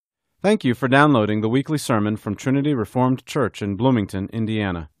Thank you for downloading the weekly sermon from Trinity Reformed Church in Bloomington,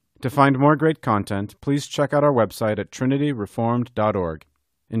 Indiana. To find more great content, please check out our website at trinityreformed.org.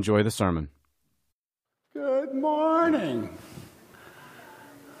 Enjoy the sermon. Good morning.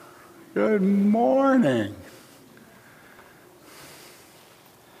 Good morning.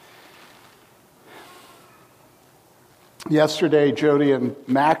 Yesterday, Jody and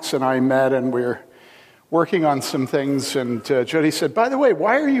Max and I met, and we're working on some things, and Jody said, by the way,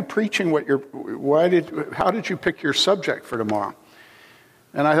 why are you preaching how did you pick your subject for tomorrow?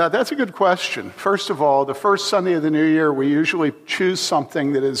 And I thought, that's a good question. First of all, the first Sunday of the new year, we usually choose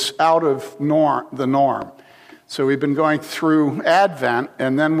something that is out of the norm. So we've been going through Advent,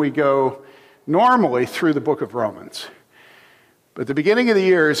 and then we go normally through the book of Romans. But the beginning of the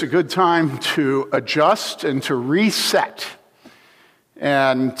year is a good time to adjust and to reset.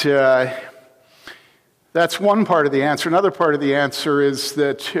 And that's one part of the answer. Another part of the answer is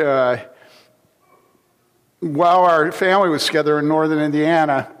that while our family was together in northern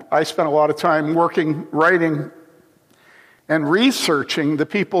Indiana, I spent a lot of time working, writing, and researching the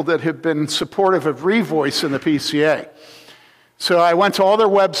people that have been supportive of Revoice in the PCA. So I went to all their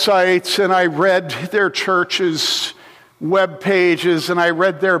websites, and I read their church's web pages, and I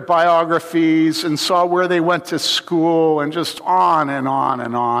read their biographies, and saw where they went to school, and just on and on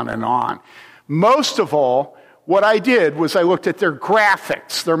and on and on. Most of all, what I did was I looked at their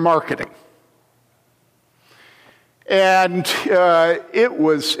graphics, their marketing. And it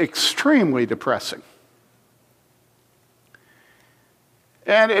was extremely depressing.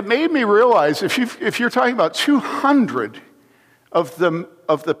 And it made me realize, if you're talking about 200 of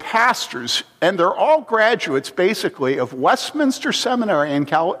the pastors, and they're all graduates, basically, of Westminster Seminary in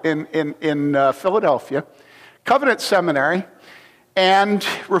Philadelphia, Covenant Seminary, and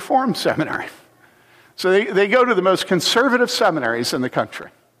Reformed Seminary. So they go to the most conservative seminaries in the country.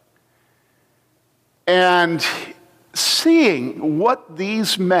 And seeing what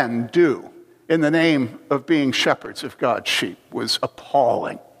these men do in the name of being shepherds of God's sheep was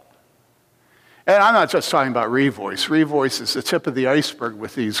appalling. And I'm not just talking about Revoice. Revoice is the tip of the iceberg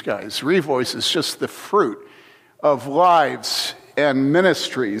with these guys. Revoice is just the fruit of lives and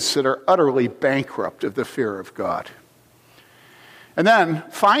ministries that are utterly bankrupt of the fear of God. And then,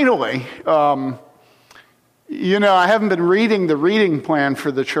 finally, I haven't been reading the reading plan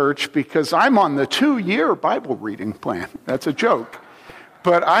for the church because I'm on the 2-year Bible reading plan. That's a joke.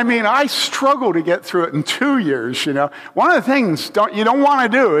 But, I struggle to get through it in 2 years, One of the things you don't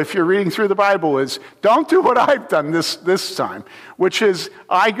want to do if you're reading through the Bible is don't do what I've done this time, which is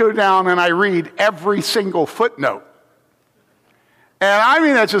I go down and I read every single footnote. And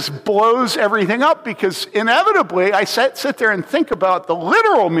that just blows everything up because inevitably I sit there and think about the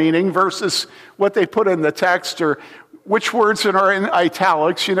literal meaning versus what they put in the text or which words are in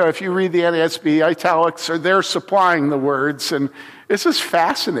italics. If you read the NASB, italics are there supplying the words, and it's just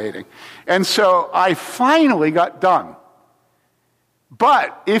fascinating. And so I finally got done.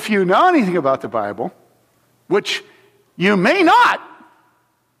 But if you know anything about the Bible, which you may not,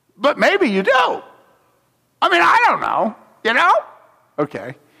 but maybe you do. I don't know,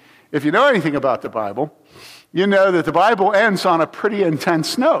 Okay, if you know anything about the Bible, you know that the Bible ends on a pretty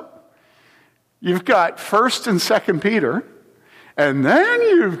intense note. You've got 1st and 2nd Peter, and then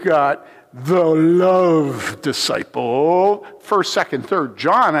you've got the love disciple, 1st, 2nd, 3rd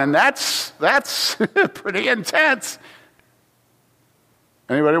John, and that's pretty intense.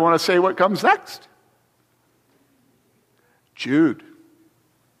 Anybody want to say what comes next? Jude.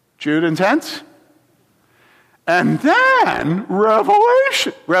 Jude intense? And then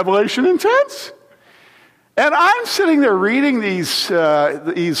Revelation. Revelation intense. And I'm sitting there reading these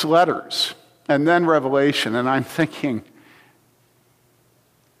letters, and then Revelation, and I'm thinking,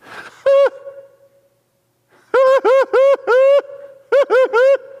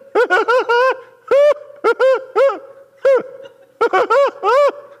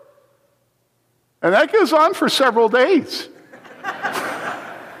 and that goes on for several days.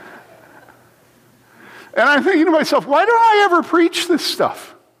 And I'm thinking to myself, why don't I ever preach this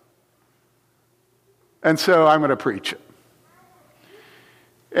stuff? And so I'm going to preach it.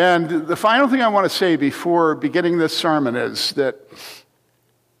 And the final thing I want to say before beginning this sermon is that,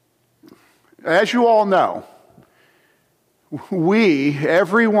 as you all know,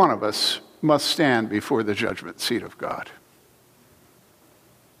 every one of us, must stand before the judgment seat of God.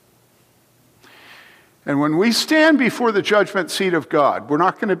 And when we stand before the judgment seat of God, we're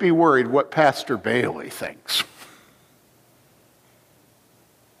not going to be worried what Pastor Bailey thinks.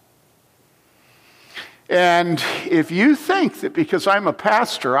 And if you think that because I'm a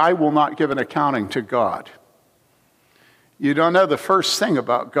pastor, I will not give an accounting to God, You don't know the first thing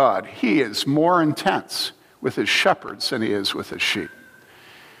about God. He is more intense with his shepherds than he is with his sheep.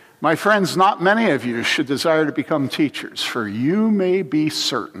 My friends, not many of you should desire to become teachers, for you may be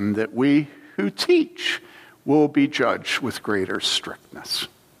certain that we who teach will be judged with greater strictness.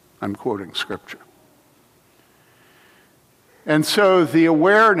 I'm quoting scripture. And so the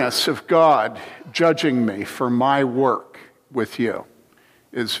awareness of God judging me for my work with you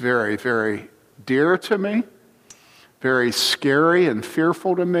is very, very dear to me, very scary and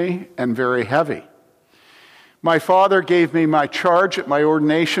fearful to me, and very heavy. My father gave me my charge at my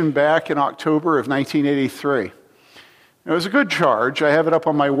ordination back in October of 1983. It was a good charge. I have it up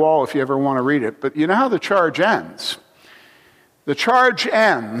on my wall if you ever want to read it. But you know how the charge ends? The charge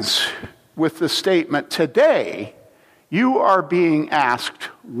ends with the statement, today you are being asked,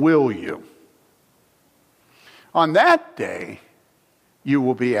 will you? On that day, you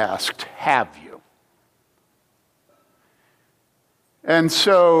will be asked, have you? And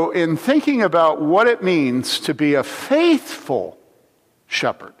so in thinking about what it means to be a faithful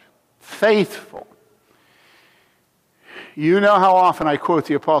shepherd, faithful, you know how often I quote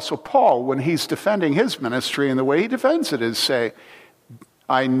the Apostle Paul when he's defending his ministry, and the way he defends it is say,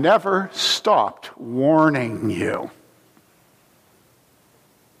 I never stopped warning you.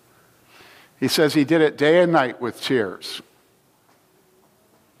 He says he did it day and night with tears.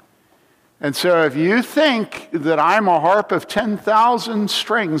 And so if you think that I'm a harp of 10,000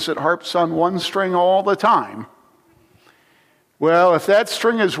 strings that harps on one string all the time, well, if that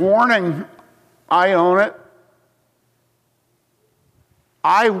string is warning, I own it.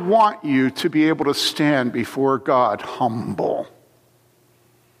 I want you to be able to stand before God humble.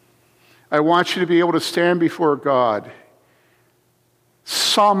 I want you to be able to stand before God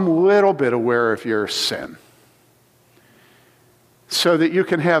some little bit aware of your sin, so that you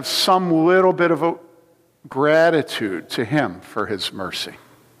can have some little bit of a gratitude to him for his mercy.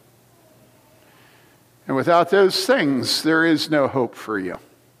 And without those things, there is no hope for you.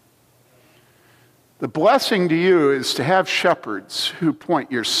 The blessing to you is to have shepherds who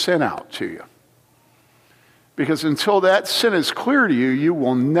point your sin out to you. Because until that sin is clear to you, you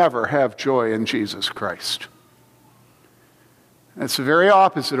will never have joy in Jesus Christ. It's the very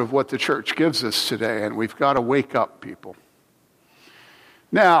opposite of what the church gives us today, and we've got to wake up, people.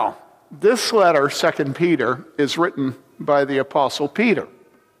 Now, this letter, 2 Peter, is written by the Apostle Peter.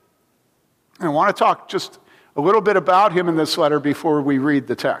 I want to talk just a little bit about him in this letter before we read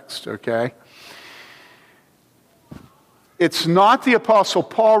the text, okay? It's not the Apostle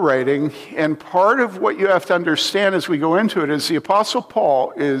Paul writing, and part of what you have to understand as we go into it is the Apostle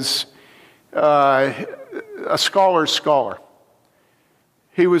Paul is a scholar's scholar.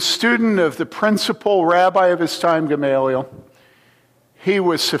 He was student of the principal rabbi of his time, Gamaliel. He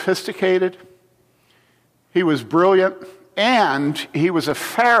was sophisticated, he was brilliant, and he was a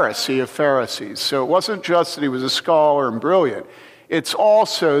Pharisee of Pharisees. So it wasn't just that he was a scholar and brilliant. It's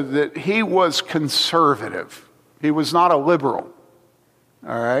also that he was conservative. He was not a liberal.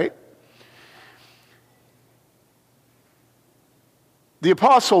 All right? The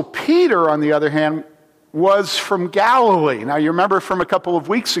Apostle Peter, on the other hand, was from Galilee. Now, you remember from a couple of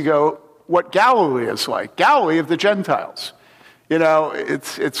weeks ago what Galilee is like. Galilee of the Gentiles. You know,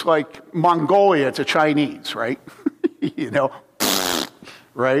 it's like Mongolia to Chinese, right? You know,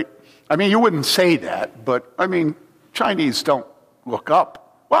 right? I mean, you wouldn't say that, but, I mean, Chinese don't look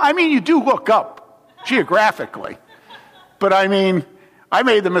up. Well, I mean, you do look up geographically. But, I mean, I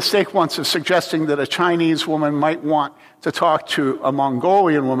made the mistake once of suggesting that a Chinese woman might want to talk to a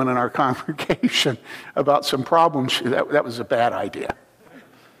Mongolian woman in our congregation about some problems. That was a bad idea.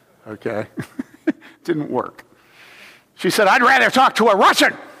 Okay? Didn't work. She said, I'd rather talk to a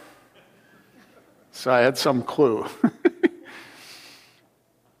Russian. So I had some clue.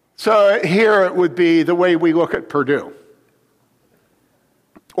 So here it would be the way we look at Purdue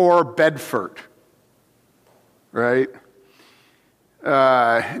or Bedford, right?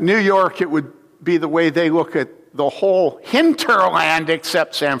 New York, it would be the way they look at the whole hinterland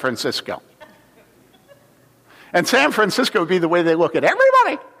except San Francisco. And San Francisco would be the way they look at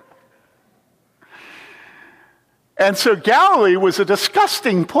everybody. And so Galilee was a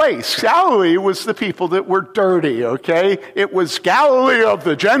disgusting place. Galilee was the people that were dirty, okay? It was Galilee of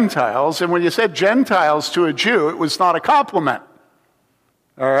the Gentiles, and when you said Gentiles to a Jew, it was not a compliment.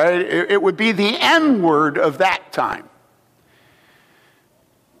 All right? It would be the N-word of that time.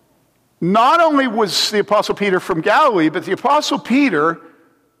 Not only was the Apostle Peter from Galilee, but the Apostle Peter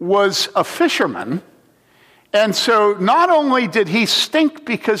was a fisherman. And so not only did he stink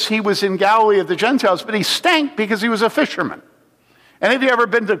because he was in Galilee of the Gentiles, but he stank because he was a fisherman. Any of you ever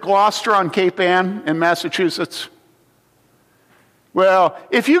been to Gloucester on Cape Ann in Massachusetts? Well,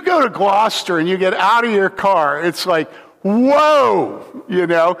 if you go to Gloucester and you get out of your car, it's like, whoa,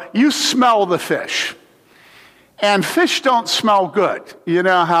 you smell the fish. And fish don't smell good. You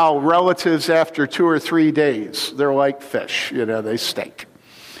know how relatives after 2 or 3 days, they're like fish, they stink.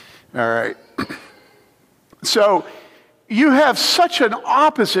 All right. So you have such an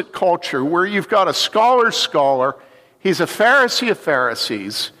opposite culture where you've got a scholar. He's a Pharisee of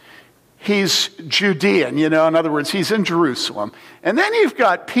Pharisees. He's Judean, in other words, he's in Jerusalem. And then you've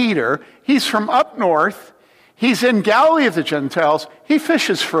got Peter. He's from up north. He's in Galilee of the Gentiles. He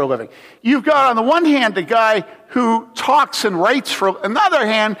fishes for a living. You've got, on the one hand, a guy who talks and writes on the other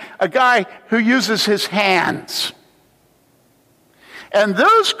hand, a guy who uses his hands. And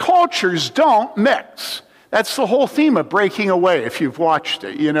those cultures don't mix. That's the whole theme of Breaking Away, if you've watched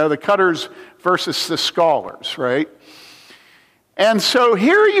it. The cutters versus the scholars, right? And so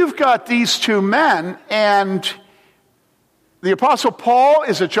here you've got these two men, and the Apostle Paul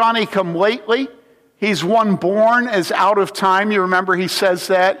is a Johnny-come-lately. He's one born as out of time. You remember he says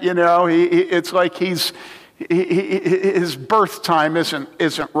that, it's like his birth time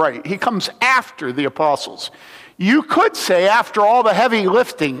isn't right. He comes after the apostles. You could say after all the heavy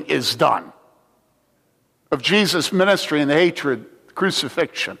lifting is done of Jesus' ministry and the hatred,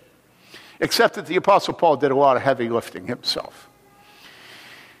 crucifixion. Except that the Apostle Paul did a lot of heavy lifting himself.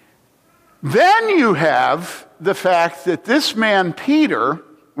 Then you have the fact that this man, Peter,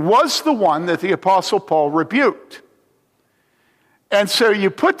 was the one that the Apostle Paul rebuked. And so you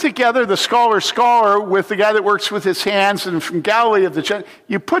put together the scholar with the guy that works with his hands and from Galilee of the Gentiles.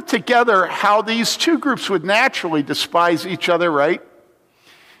 You put together how these two groups would naturally despise each other, right?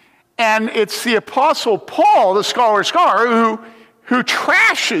 And it's the Apostle Paul, the scholar, who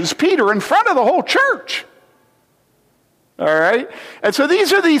trashes Peter in front of the whole church. All right? And so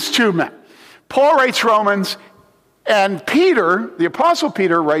these are these two men. Paul writes Romans, and Peter, the Apostle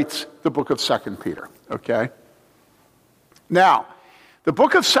Peter, writes the book of 2 Peter, okay? Now, the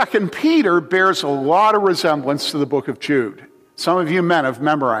book of 2 Peter bears a lot of resemblance to the book of Jude. Some of you men have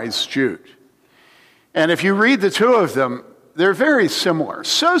memorized Jude. And if you read the two of them, they're very similar.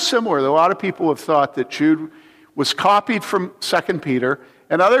 So similar that a lot of people have thought that Jude was copied from 2 Peter,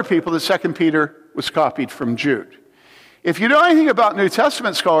 and other people that 2 Peter was copied from Jude. If you know anything about New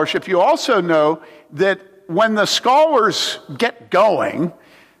Testament scholarship, you also know that when the scholars get going,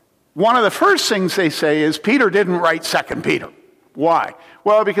 one of the first things they say is Peter didn't write 2 Peter. Why?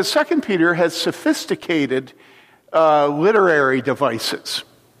 Well, because 2 Peter has sophisticated literary devices.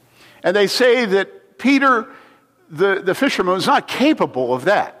 And they say that Peter, the fisherman, was not capable of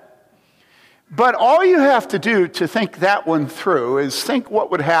that. But all you have to do to think that one through is think what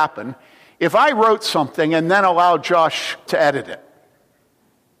would happen if I wrote something and then allowed Josh to edit it.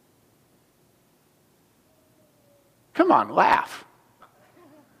 Come on, laugh.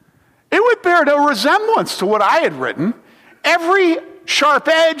 It would bear no resemblance to what I had written. Every sharp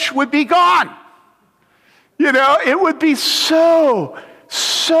edge would be gone. It would be so.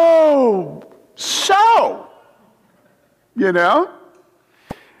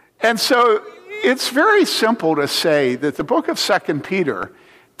 And so it's very simple to say that the book of 2 Peter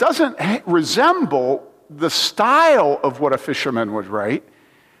doesn't resemble the style of what a fisherman would write,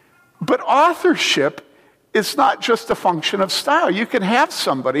 but authorship is not just a function of style. You can have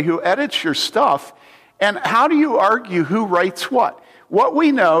somebody who edits your stuff, and how do you argue who writes what? What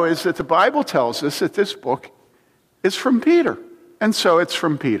we know is that the Bible tells us that this book is from Peter, and so it's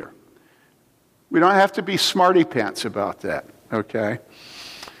from Peter. We don't have to be smarty pants about that, okay?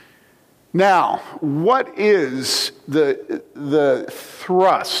 Now, what is the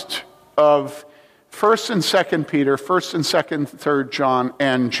thrust of 1st and 2nd Peter, 1st and 2nd, 3rd John,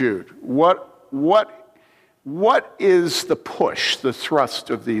 and Jude? What is the push, the thrust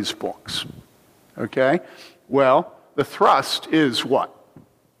of these books? Okay? Well, the thrust is what? Do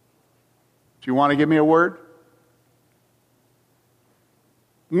you want to give me a word?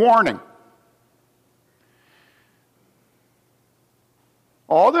 Warning.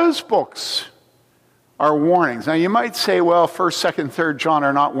 All those books are warnings. Now, you might say, well, 1st, 2nd, 3rd John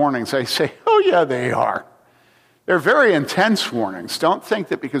are not warnings. I say, oh, yeah, they are. They're very intense warnings. Don't think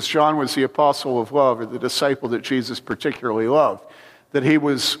that because John was the apostle of love or the disciple that Jesus particularly loved, that he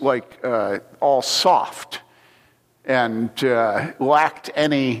was like all soft and lacked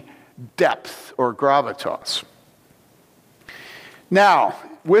any depth or gravitas. Now,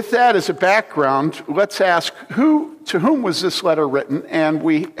 with that as a background, let's ask to whom was this letter written? And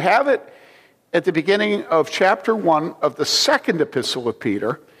we have it at the beginning of chapter 1 of the second epistle of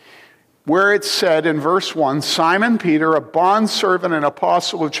Peter, where it said in verse 1, Simon Peter, a bondservant and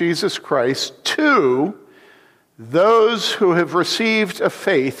apostle of Jesus Christ, to those who have received a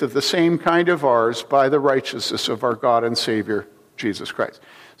faith of the same kind of ours by the righteousness of our God and Savior, Jesus Christ.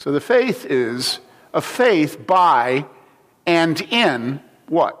 So the faith is a faith by and in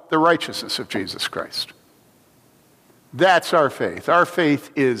what? The righteousness of Jesus Christ. That's our faith. Our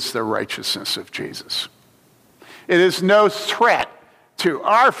faith is the righteousness of Jesus. It is no threat to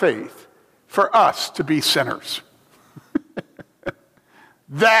our faith for us to be sinners.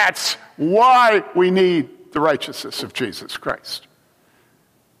 That's why we need the righteousness of Jesus Christ.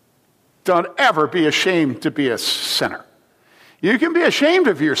 Don't ever be ashamed to be a sinner. You can be ashamed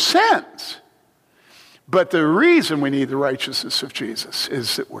of your sins, but the reason we need the righteousness of Jesus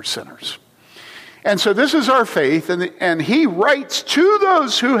is that we're sinners. And so this is our faith, and he writes to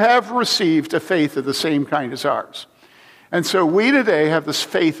those who have received a faith of the same kind as ours. And so we today have this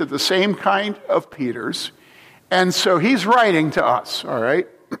faith of the same kind of Peter's, and so he's writing to us, all right?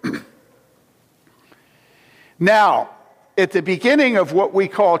 Now, at the beginning of what we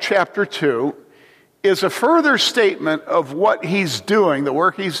call chapter 2 is a further statement of what he's doing, the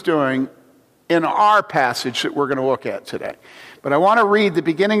work he's doing in our passage that we're going to look at today. But I want to read the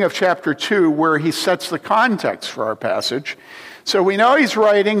beginning of chapter 2 where he sets the context for our passage. So we know he's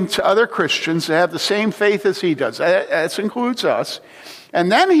writing to other Christians that have the same faith as he does. That includes us.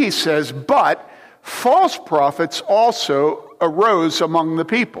 And then he says, but false prophets also arose among the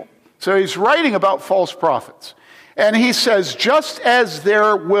people. So he's writing about false prophets. And he says, just as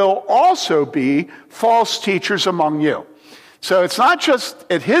there will also be false teachers among you. So it's not just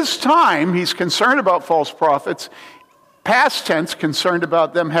at his time he's concerned about false prophets, past tense, concerned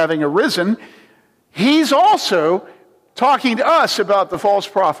about them having arisen. He's also talking to us about the false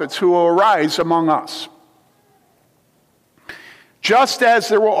prophets who will arise among us. Just as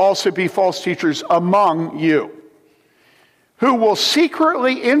there will also be false teachers among you, who will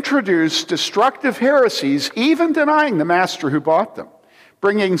secretly introduce destructive heresies, even denying the master who bought them,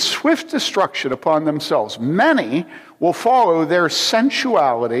 bringing swift destruction upon themselves. Many will follow their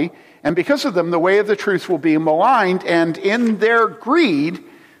sensuality, and because of them, the way of the truth will be maligned, and in their greed,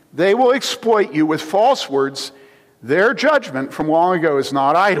 they will exploit you with false words. Their judgment from long ago is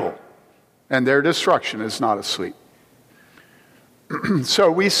not idle, and their destruction is not asleep. So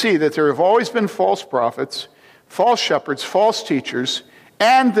we see that there have always been false prophets, false shepherds, false teachers,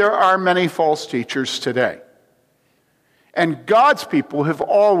 and there are many false teachers today. And God's people have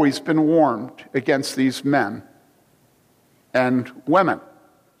always been warned against these men and women.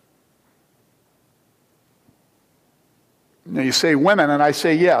 Now you say women, and I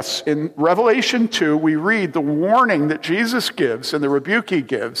say yes. In Revelation 2, we read the warning that Jesus gives and the rebuke he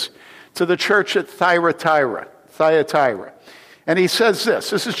gives to the church at Thyatira. And he says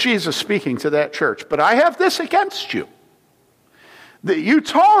this is Jesus speaking to that church. But I have this against you, that you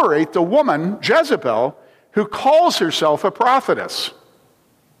tolerate the woman Jezebel, who calls herself a prophetess.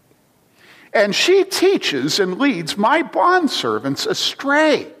 And she teaches and leads my bondservants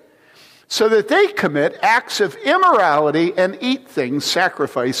astray, so that they commit acts of immorality and eat things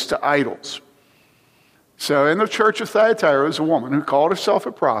sacrificed to idols. So in the church of Thyatira was a woman who called herself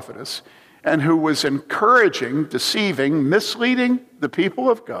a prophetess and who was encouraging, deceiving, misleading the people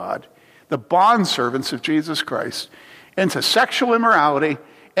of God, the bondservants of Jesus Christ, into sexual immorality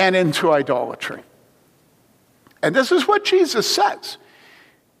and into idolatry. And this is what Jesus says.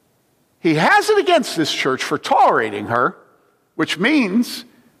 He has it against this church for tolerating her, which means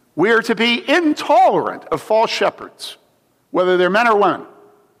we are to be intolerant of false shepherds, whether they're men or women.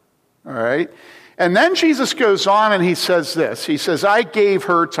 All right? And then Jesus goes on and he says this. He says, I gave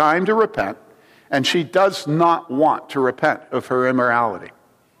her time to repent, and she does not want to repent of her immorality.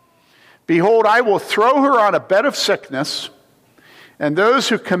 Behold, I will throw her on a bed of sickness, and those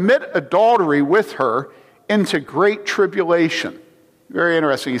who commit adultery with her into great tribulation. Very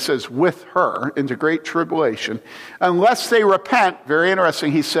interesting. He says, with her, into great tribulation. Unless they repent, very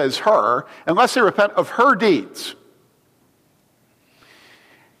interesting, he says her, unless they repent of her deeds.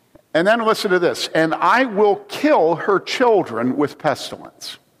 And then listen to this. And I will kill her children with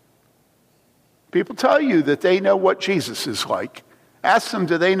pestilence. People tell you that they know what Jesus is like. Ask them,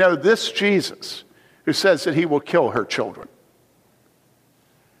 do they know this Jesus who says that he will kill her children?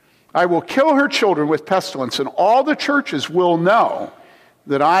 I will kill her children with pestilence, and all the churches will know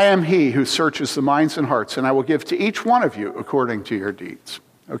that I am he who searches the minds and hearts, and I will give to each one of you according to your deeds.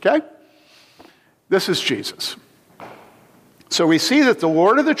 Okay? This is Jesus. So we see that the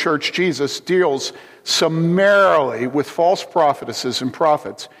Lord of the church, Jesus, deals summarily with false prophetesses and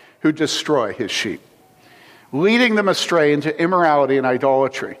prophets who destroy his sheep, leading them astray into immorality and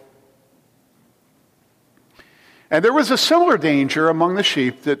idolatry. And there was a similar danger among the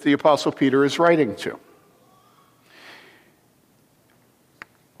sheep that the Apostle Peter is writing to.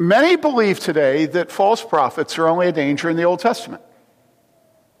 Many believe today that false prophets are only a danger in the Old Testament.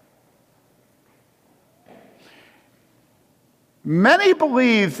 Many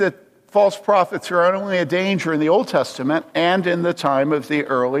believe that false prophets are only a danger in the Old Testament and in the time of the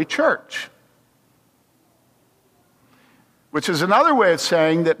early church. Which is another way of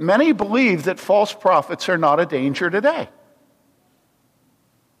saying that many believe that false prophets are not a danger today.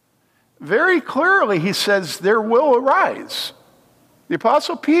 Very clearly, he says there will arise. The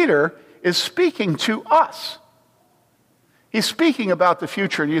Apostle Peter is speaking to us. He's speaking about the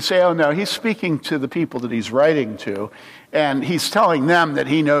future, and you say, oh no, he's speaking to the people that he's writing to, and he's telling them that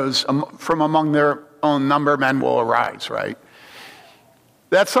he knows from among their own number men will arise, right?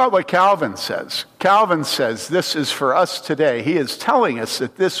 That's not what Calvin says. Calvin says this is for us today. He is telling us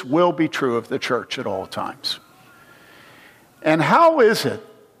that this will be true of the church at all times. And how is it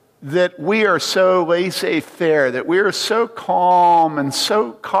that we are so laissez-faire, that we are so calm and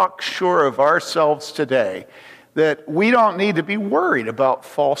so cocksure of ourselves today that we don't need to be worried about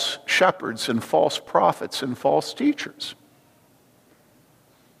false shepherds and false prophets and false teachers?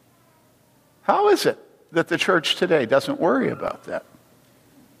 How is it that the church today doesn't worry about that?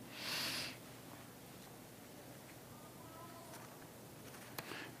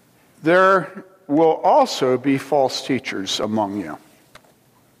 There will also be false teachers among you.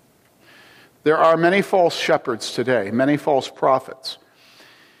 There are many false shepherds today, many false prophets.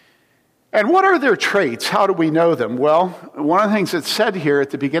 And what are their traits? How do we know them? Well, one of the things that's said here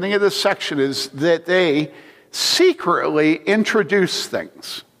at the beginning of this section is that they secretly introduce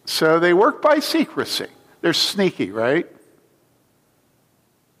things. So they work by secrecy. They're sneaky, right?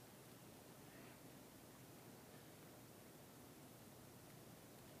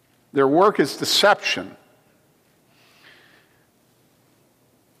 Their work is deception.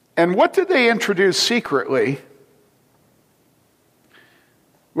 And what did they introduce secretly?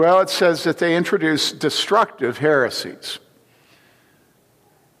 Well, it says that they introduce destructive heresies.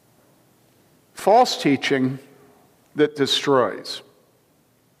 False teaching that destroys.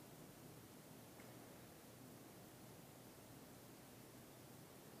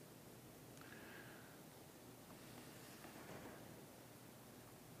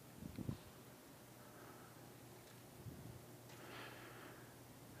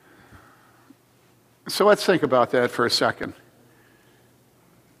 So let's think about that for a second.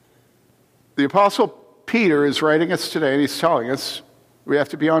 The Apostle Peter is writing us today, and he's telling us we have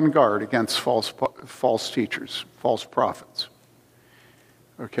to be on guard against false teachers, false prophets.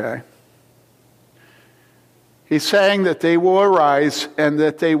 Okay? He's saying that they will arise and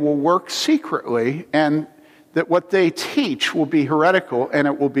that they will work secretly, and that what they teach will be heretical and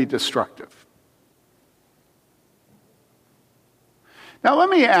it will be destructive. Now let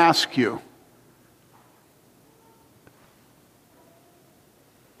me ask you,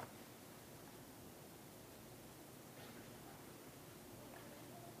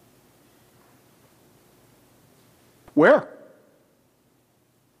 where?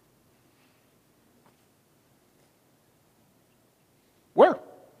 Where?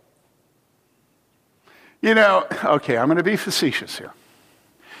 You know, okay, I'm going to be facetious here.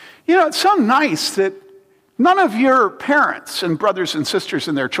 You know, it's so nice that none of your parents and brothers and sisters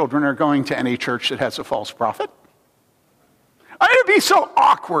and their children are going to any church that has a false prophet. It'd be so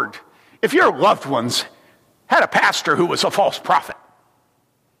awkward if your loved ones had a pastor who was a false prophet.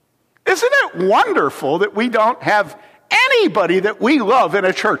 Isn't it wonderful that we don't have anybody that we love in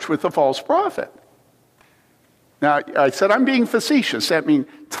a church with a false prophet? Now, I said I'm being facetious. That means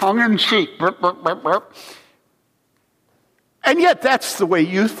tongue-in-cheek. Burp, burp, burp, burp. And yet that's the way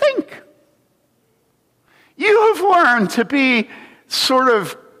you think. You have learned to be sort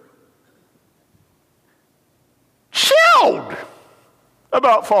of chilled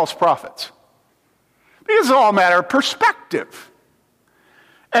about false prophets. Because it's all a matter of perspective.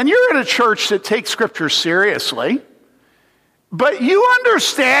 And you're in a church that takes Scripture seriously, but you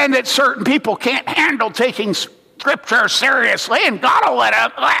understand that certain people can't handle taking Scripture seriously, and God will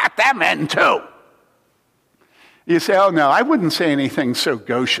let them in too. You say, oh no, I wouldn't say anything so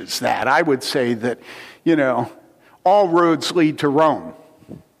gauche as that. I would say that, you know, all roads lead to Rome.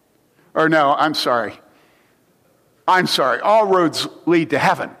 Or no, I'm sorry, all roads lead to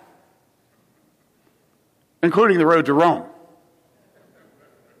heaven, including the road to Rome.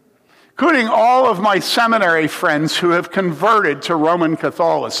 Including all of my seminary friends who have converted to Roman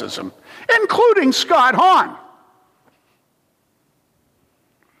Catholicism, including Scott Hahn.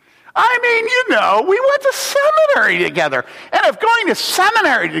 I mean, you know, we went to seminary together. And if going to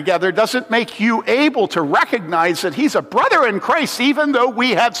seminary together doesn't make you able to recognize that he's a brother in Christ, even though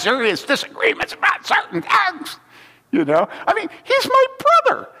we have serious disagreements about certain things, You know? I mean, he's my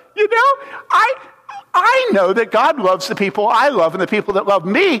brother. You know? I know that God loves the people I love, and the people that love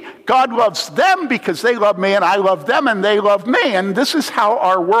me, God loves them because they love me and I love them and they love me. And this is how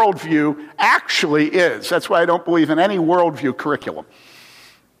our worldview actually is. That's why I don't believe in any worldview curriculum.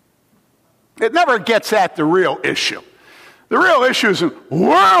 It never gets at the real issue. The real issue isn't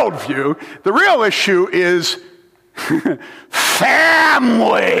worldview. The real issue is family.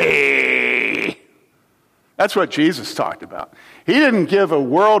 That's what Jesus talked about. He didn't give a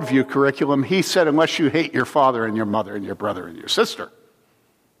worldview curriculum. He said, unless you hate your father and your mother and your brother and your sister.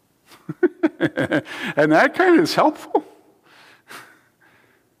 And that kind of is helpful.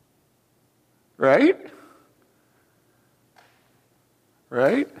 Right?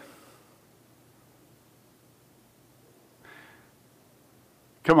 Right?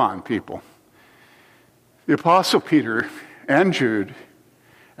 Come on, people. The Apostle Peter and Jude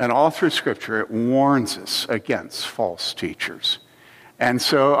and all through Scripture, it warns us against false teachers. And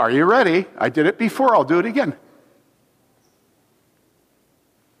so, are you ready? I did it before, I'll do it again.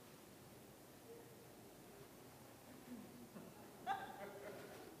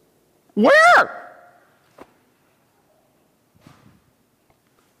 Where?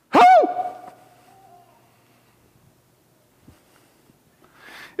 Who?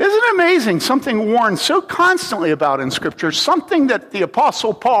 Isn't it amazing? Something warned so constantly about in Scripture, something that the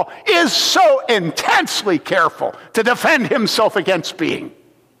Apostle Paul is so intensely careful to defend himself against being.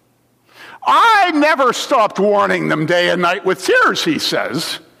 I never stopped warning them day and night with tears, he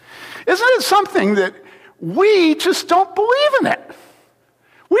says. Isn't it something that we just don't believe in it?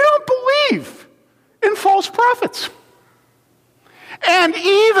 We don't believe in false prophets. And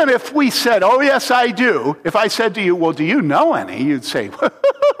even if we said, oh, yes, I do, if I said to you, well, do you know any? You'd say,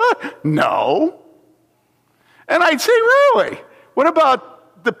 no. And I'd say, really? What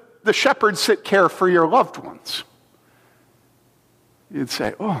about the shepherds that care for your loved ones? You'd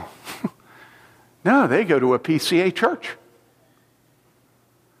say, oh, no, they go to a PCA church.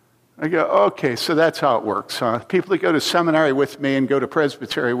 I go, okay, so that's how it works, huh? People that go to seminary with me and go to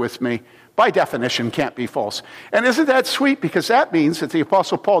presbytery with me, by definition, can't be false. And isn't that sweet? Because that means that the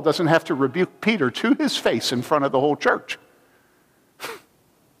Apostle Paul doesn't have to rebuke Peter to his face in front of the whole church.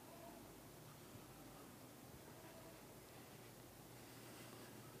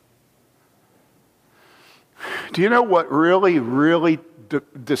 Do you know what really, really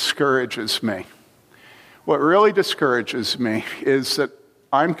discourages me? What really discourages me is that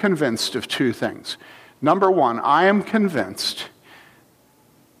I'm convinced of two things. Number one, I am convinced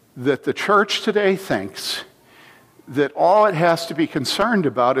that the church today thinks that all it has to be concerned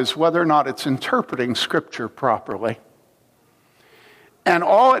about is whether or not it's interpreting Scripture properly. And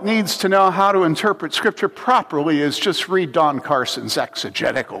all it needs to know how to interpret Scripture properly is just read Don Carson's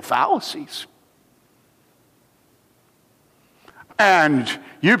exegetical fallacies. And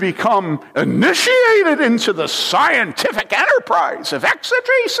you become initiated into the scientific enterprise of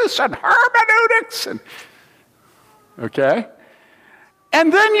exegesis and hermeneutics. Okay?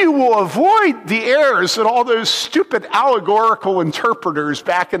 And then you will avoid the errors that all those stupid allegorical interpreters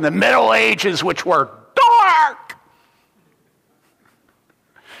back in the Middle Ages, which were dark.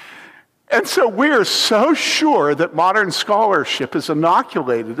 And so we are so sure that modern scholarship has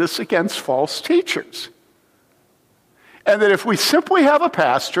inoculated us against false teachers. And that if we simply have a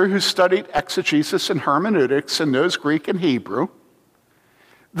pastor who studied exegesis and hermeneutics and knows Greek and Hebrew,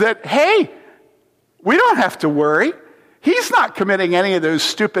 that, hey, we don't have to worry. He's not committing any of those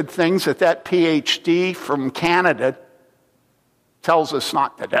stupid things that PhD from Canada tells us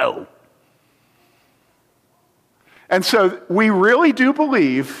not to do. And so we really do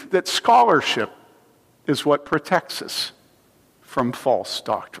believe that scholarship is what protects us from false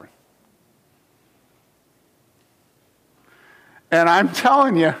doctrine. And I'm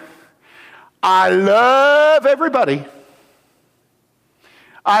telling you, I love everybody.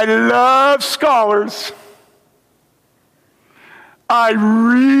 I love scholars. I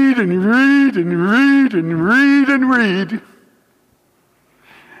read and read and read and read and read.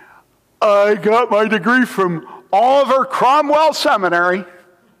 I got my degree from Oliver Cromwell Seminary.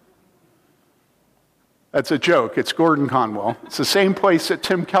 That's a joke. It's Gordon Conwell. It's the same place that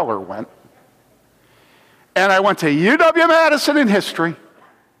Tim Keller went. And I went to UW-Madison in history.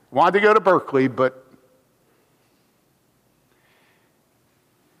 Wanted to go to Berkeley, but...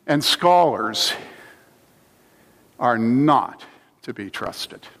 And scholars are not to be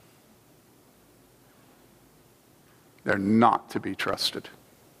trusted. They're not to be trusted.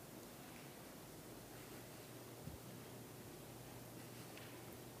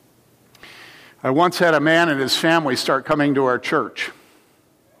 I once had a man and his family start coming to our church.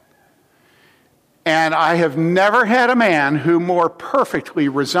 And I have never had a man who more perfectly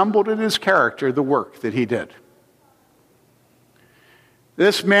resembled in his character the work that he did.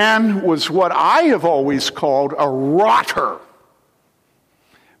 This man was what I have always called a rotter.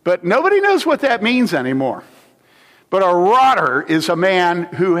 But nobody knows what that means anymore. But a rotter is a man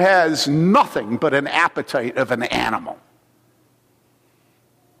who has nothing but an appetite of an animal.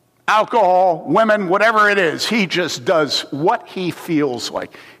 Alcohol, women, whatever it is, he just does what he feels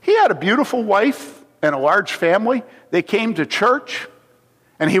like. He had a beautiful wife and a large family. They came to church,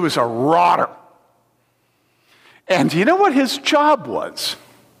 and he was a rotter. And you know what his job was?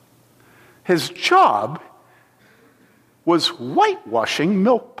 His job was whitewashing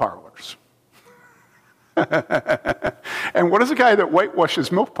milk parlors. And what does a guy that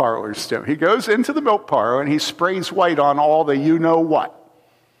whitewashes milk parlors do? He goes into the milk parlor and he sprays white on all the you-know-what.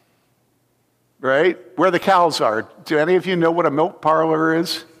 Right? Where the cows are. Do any of you know what a milk parlor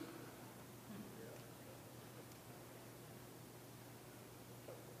is?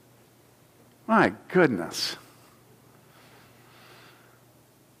 My goodness.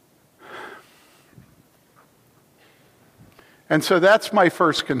 And so that's my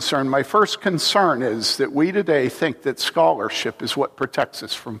first concern. My first concern is that we today think that scholarship is what protects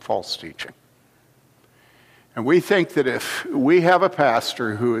us from false teaching. And we think that if we have a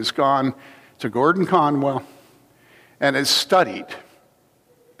pastor who has gone to Gordon Conwell and has studied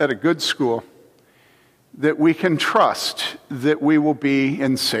at a good school, that we can trust that we will be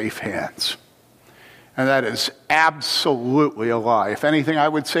in safe hands. And that is absolutely a lie. If anything, I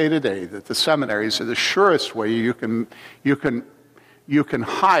would say today that the seminaries are the surest way you can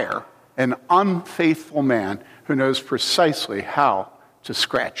hire an unfaithful man who knows precisely how to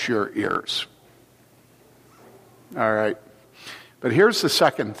scratch your ears. All right. But here's the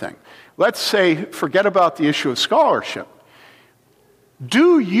second thing. Let's say, forget about the issue of scholarship.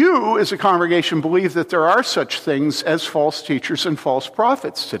 Do you, as a congregation, believe that there are such things as false teachers and false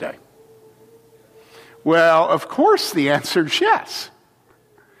prophets today? Well, of course, the answer is yes.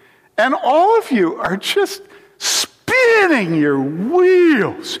 And all of you are just spinning your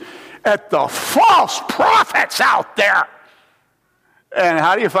wheels at the false prophets out there. And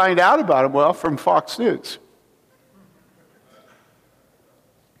how do you find out about them? Well, from Fox News.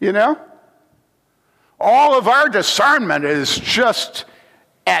 You know? All of our discernment is just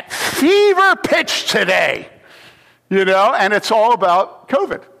at fever pitch today. You know? And it's all about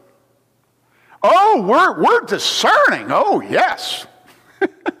COVID. Oh, we're discerning. Oh, yes.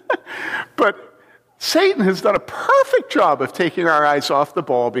 But Satan has done a perfect job of taking our eyes off the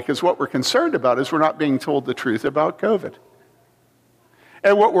ball, because what we're concerned about is we're not being told the truth about COVID.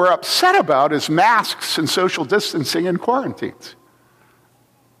 And what we're upset about is masks and social distancing and quarantines.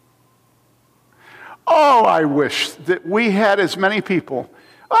 Oh, I wish that we had as many people,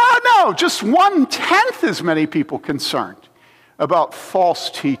 just 1/10 as many people concerned about false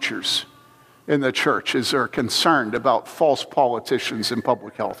teachers in the church as are concerned about false politicians and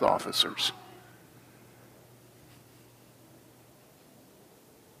public health officers.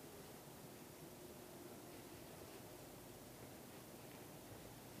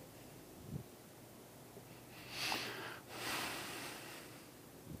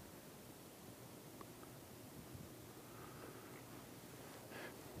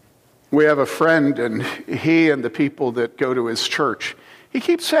 We have a friend, and he and the people that go to his church, he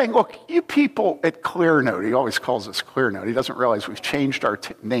keeps saying, look, you people at Clearnote, he always calls us Clearnote. He doesn't realize we've changed our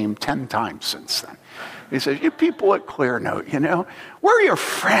name 10 times since then. He says, you people at Clearnote, you know, we're your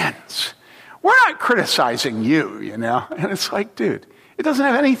friends. We're not criticizing you, you know. And it's like, dude, it doesn't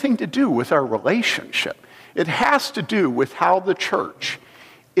have anything to do with our relationship. It has to do with how the church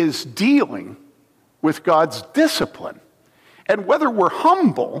is dealing with God's discipline, and whether we're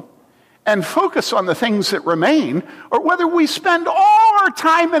humble and focus on the things that remain, or whether we spend all our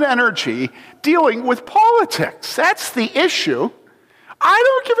time and energy dealing with politics. That's the issue. I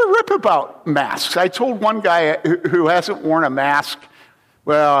don't give a rip about masks. I told one guy who hasn't worn a mask,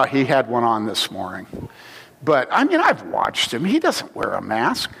 well, he had one on this morning. But, I mean, I've watched him. He doesn't wear a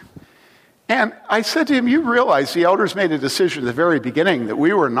mask. And I said to him, you realize the elders made a decision at the very beginning that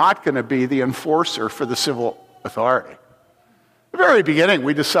we were not going to be the enforcer for the civil authority. At the very beginning,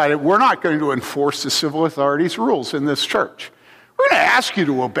 we decided we're not going to enforce the civil authorities' rules in this church. We're going to ask you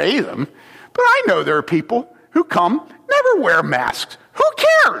to obey them, but I know there are people who come, never wear masks. Who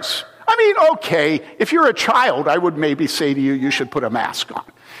cares? I mean, okay, if you're a child, I would maybe say to you, you should put a mask on.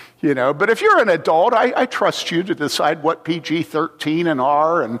 You know, but if you're an adult, I trust you to decide what PG-13 and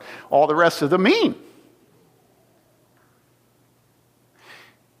R and all the rest of them mean.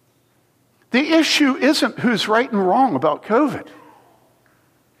 The issue isn't who's right and wrong about COVID.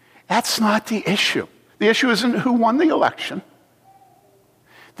 That's not the issue. The issue isn't who won the election.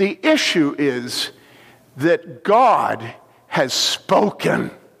 The issue is that God has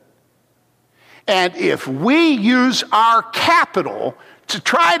spoken. And if we use our capital to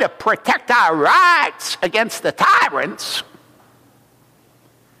try to protect our rights against the tyrants,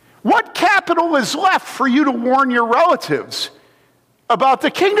 what capital is left for you to warn your relatives about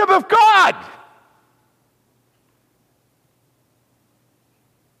the kingdom of God?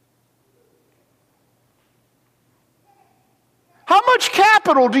 How much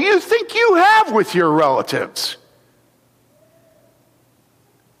capital do you think you have with your relatives?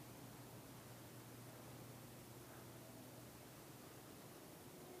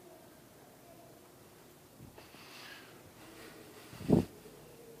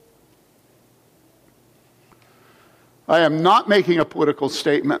 I am not making a political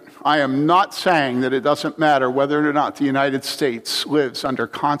statement. I am not saying that it doesn't matter whether or not the United States lives under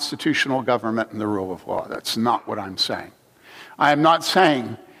constitutional government and the rule of law. That's not what I'm saying. I am not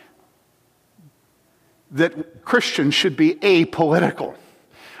saying that Christians should be apolitical.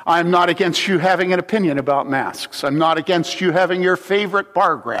 I'm not against you having an opinion about masks. I'm not against you having your favorite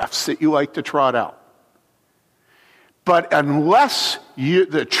bar graphs that you like to trot out. But unless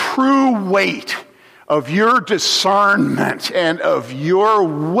the true weight of your discernment and of your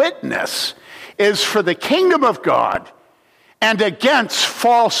witness is for the kingdom of God and against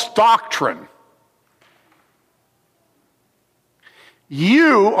false doctrine,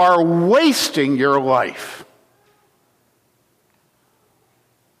 you are wasting your life.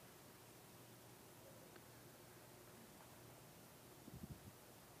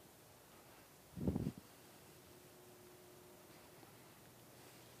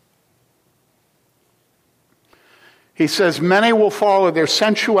 He says, many will follow their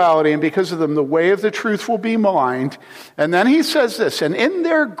sensuality, and because of them, the way of the truth will be maligned. And then he says this, and in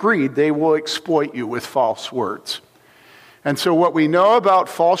their greed, they will exploit you with false words. And so what we know about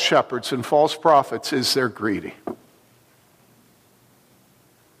false shepherds and false prophets is they're greedy.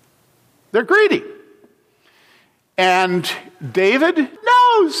 They're greedy. And David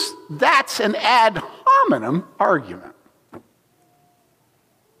knows that's an ad hominem argument.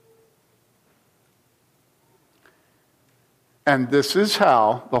 And this is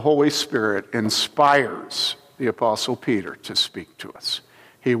how the Holy Spirit inspires the Apostle Peter to speak to us.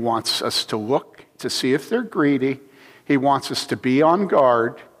 He wants us to look to see if they're greedy. He wants us to be on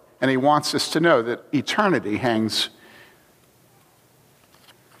guard. And he wants us to know that eternity hangs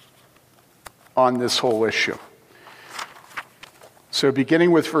on this whole issue. So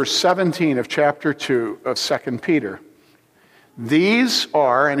beginning with verse 17 of chapter 2 of 2 Peter, these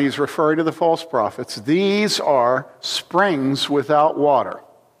are, and he's referring to the false prophets, these are springs without water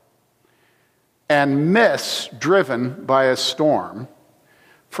and mists driven by a storm,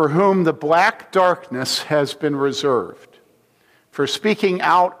 for whom the black darkness has been reserved. For speaking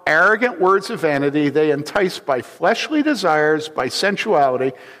out arrogant words of vanity, they entice by fleshly desires, by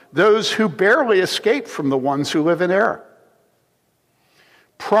sensuality, those who barely escape from the ones who live in error,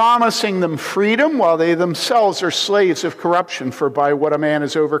 promising them freedom while they themselves are slaves of corruption. For by what a man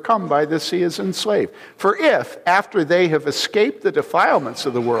is overcome, by this he is enslaved. For if, after they have escaped the defilements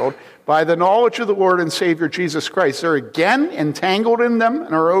of the world, by the knowledge of the Lord and Savior Jesus Christ, they're again entangled in them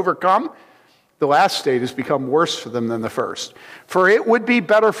and are overcome, the last state has become worse for them than the first. For it would be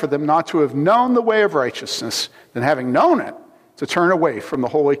better for them not to have known the way of righteousness than, having known it, to turn away from the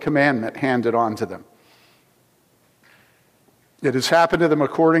holy commandment handed on to them. It has happened to them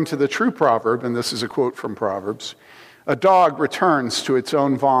according to the true proverb, and this is a quote from Proverbs, a dog returns to its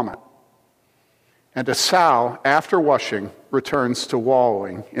own vomit, and a sow, after washing, returns to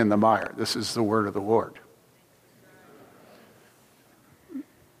wallowing in the mire. This is the word of the Lord.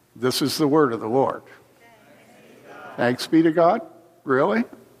 This is the word of the Lord. Thanks be to God. Really?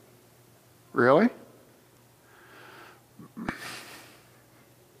 Really?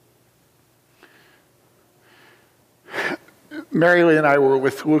 Mary Lee and I were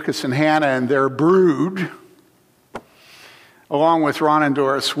with Lucas and Hannah and their brood, along with Ron and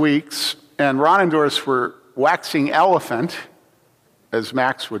Doris Weeks. And Ron and Doris were waxing elephant, as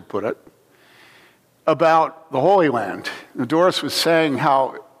Max would put it, about the Holy Land. And Doris was saying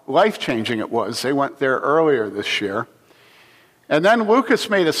how life-changing it was. They went there earlier this year. And then Lucas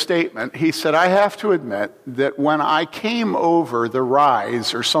made a statement. He said, I have to admit that when I came over the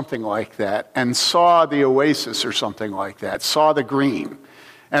Rise or something like that and saw the Oasis or something like that, saw the green,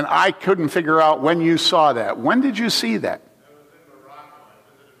 and I couldn't figure out when you saw that. When did you see that? I was in Morocco. I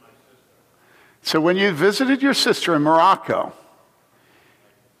visited my sister. So when you visited your sister in Morocco,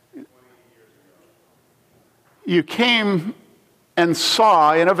 20 years ago. you came and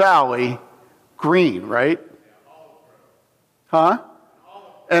saw in a valley green, right? Huh?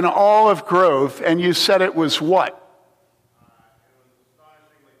 An olive grove, and you said it was what?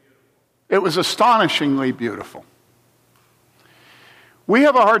 It was astonishingly beautiful. We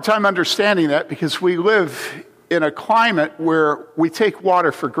have a hard time understanding that because we live in a climate where we take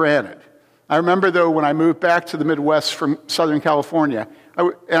water for granted. I remember, though, when I moved back to the Midwest from Southern California,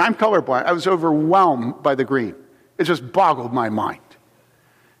 and I'm colorblind, I was overwhelmed by the green. It just boggled my mind.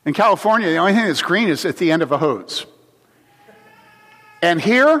 In California, the only thing that's green is at the end of a hose. And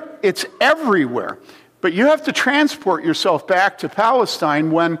here, it's everywhere. But you have to transport yourself back to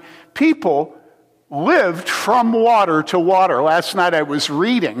Palestine when people lived from water to water. Last night I was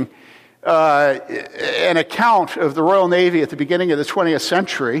reading an account of the Royal Navy at the beginning of the 20th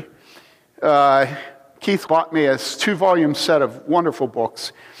century. Keith bought me a 2-volume set of wonderful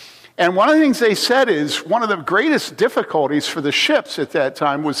books. And one of the things they said is one of the greatest difficulties for the ships at that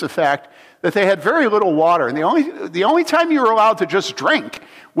time was the fact that they had very little water. And the only time you were allowed to just drink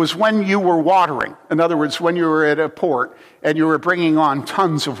was when you were watering. In other words, when you were at a port and you were bringing on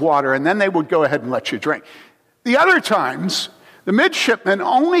tons of water, and then they would go ahead and let you drink. The other times, the midshipmen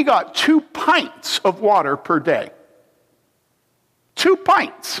only got 2 pints of water per day. 2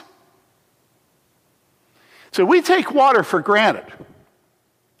 pints. So we take water for granted.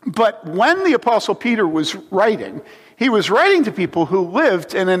 But when the Apostle Peter was writing, he was writing to people who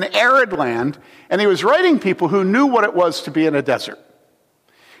lived in an arid land, and he was writing people who knew what it was to be in a desert.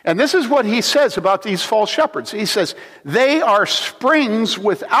 And this is what he says about these false shepherds. He says, they are springs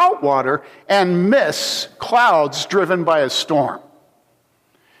without water and mists, clouds driven by a storm.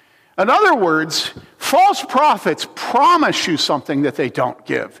 In other words, false prophets promise you something that they don't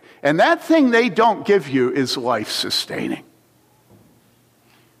give. And that thing they don't give you is life-sustaining.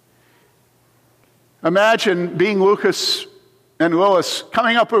 Imagine being Lucas and Lillis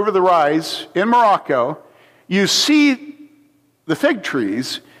coming up over the rise in Morocco. You see the fig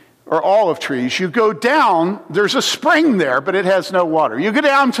trees or olive trees. You go down, there's a spring there, but it has no water. You go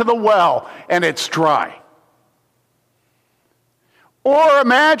down to the well, and it's dry. Or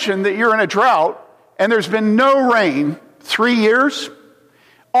imagine that you're in a drought, and there's been no rain 3 years.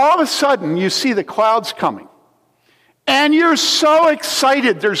 All of a sudden, you see the clouds coming. And you're so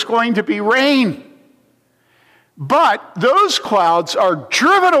excited there's going to be rain. But those clouds are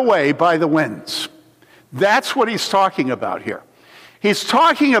driven away by the winds. That's what he's talking about here. He's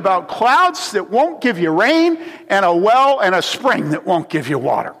talking about clouds that won't give you rain and a well and a spring that won't give you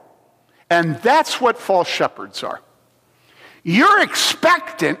water. And that's what false shepherds are. You're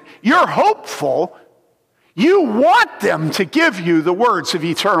expectant, you're hopeful, you want them to give you the words of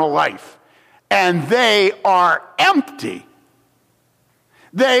eternal life. And they are empty.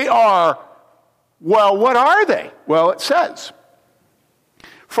 They are, well, what are they? Well, it says,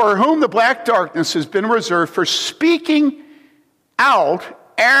 for whom the black darkness has been reserved for speaking out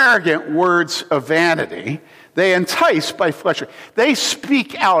arrogant words of vanity, they entice by flesh. They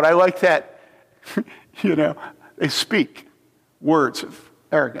speak out. I like that. They speak words of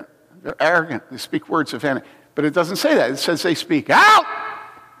arrogant. They're arrogant. They speak words of vanity. But it doesn't say that. It says they speak out.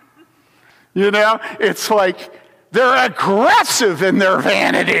 It's like they're aggressive in their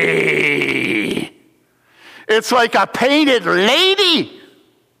vanity. It's like a painted lady.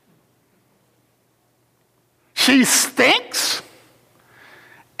 She stinks.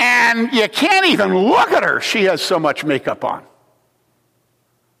 And you can't even look at her. She has so much makeup on.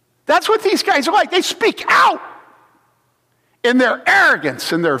 That's what these guys are like. They speak out in their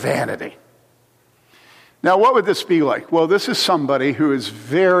arrogance and their vanity. Now, what would this be like? Well, this is somebody who is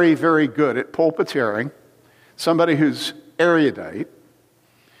very, very good at pulpiteering, somebody who's erudite,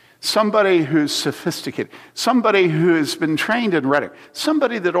 somebody who's sophisticated, somebody who has been trained in rhetoric,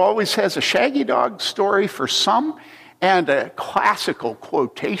 somebody that always has a shaggy dog story for some and a classical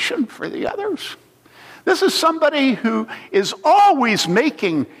quotation for the others. This is somebody who is always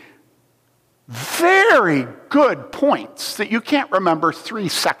making very good points that you can't remember 3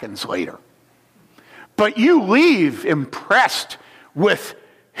 seconds later. But you leave impressed with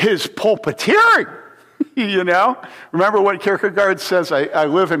his pulpiteering, Remember what Kierkegaard says? I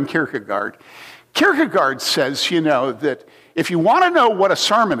live in Kierkegaard. Kierkegaard says, that if you want to know what a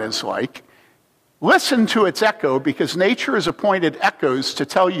sermon is like, listen to its echo, because nature has appointed echoes to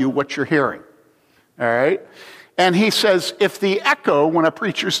tell you what you're hearing. All right? And he says, if the echo, when a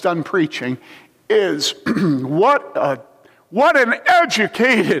preacher's done preaching, is what an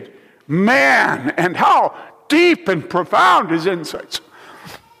educated man, and how deep and profound his insights.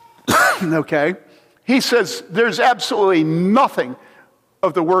 Okay? He says there's absolutely nothing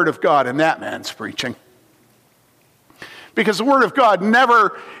of the Word of God in that man's preaching. Because the Word of God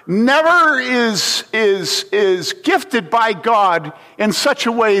never is gifted by God in such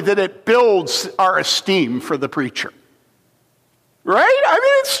a way that it builds our esteem for the preacher. Right? I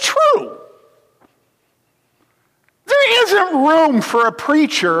mean, it's true. There isn't room for a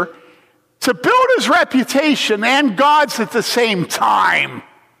preacher to build his reputation and God's at the same time.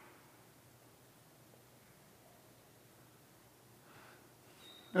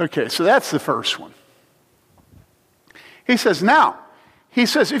 Okay, so that's the first one. He says,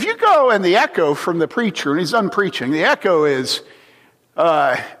 if you go and the echo from the preacher, and he's done preaching, the echo is,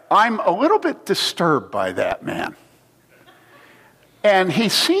 I'm a little bit disturbed by that man. And he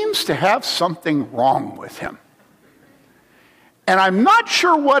seems to have something wrong with him. And I'm not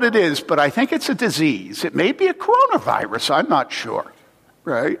sure what it is, but I think it's a disease. It may be a coronavirus, I'm not sure,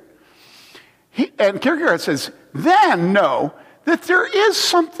 right? And Kierkegaard says, then know that there is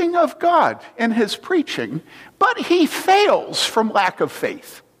something of God in his preaching, but he fails from lack of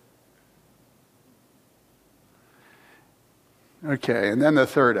faith. Okay, and then the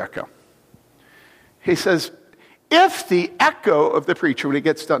third echo. He says, if the echo of the preacher when he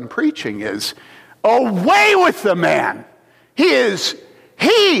gets done preaching is, away with the man, he is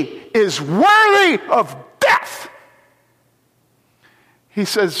worthy of death. He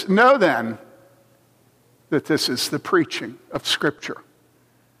says, know then that this is the preaching of Scripture,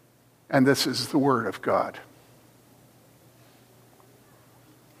 and this is the Word of God.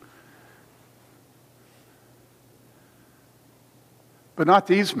 But not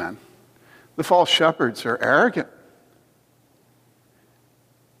these men. The false shepherds are arrogant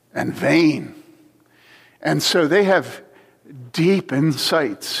and vain. And so they have deep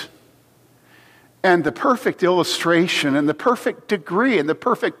insights and the perfect illustration and the perfect degree and the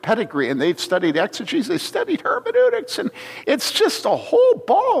perfect pedigree. And they've studied exegesis, they've studied hermeneutics, and it's just a whole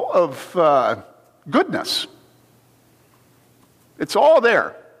ball of goodness. It's all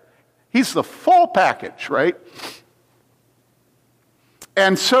there. He's the full package, right?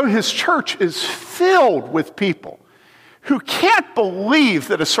 And so his church is filled with people who can't believe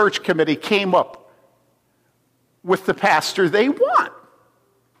that a search committee came up with the pastor they want.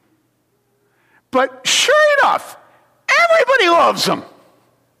 But sure enough, everybody loves him.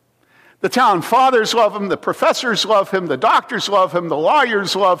 The town fathers love him, the professors love him, the doctors love him, the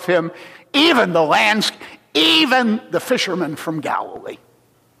lawyers love him, even the fishermen from Galilee.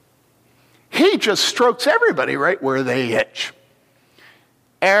 He just strokes everybody right where they itch.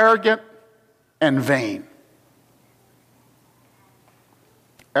 Arrogant and vain.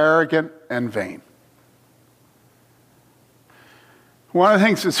 Arrogant and vain. One of the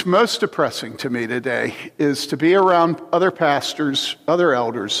things that's most depressing to me today is to be around other pastors, other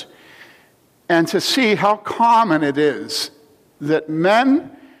elders, and to see how common it is that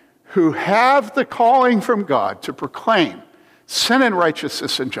men who have the calling from God to proclaim sin and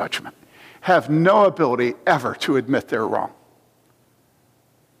righteousness and judgment have no ability ever to admit they're wrong.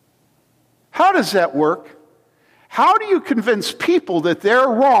 How does that work? How do you convince people that they're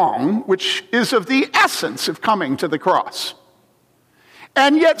wrong, which is of the essence of coming to the cross?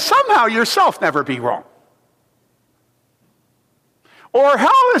 And yet somehow yourself never be wrong. Or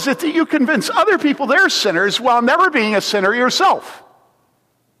how is it that you convince other people they're sinners while never being a sinner yourself?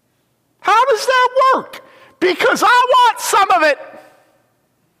 How does that work? Because I want some of it.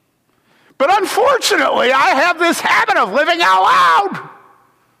 But unfortunately, I have this habit of living out loud.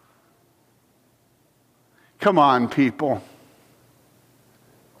 Come on, people.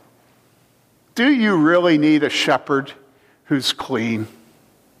 Do you really need a shepherd who's clean?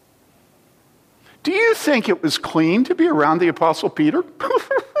 Do you think it was clean to be around the Apostle Peter?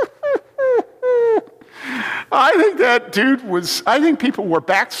 I think people were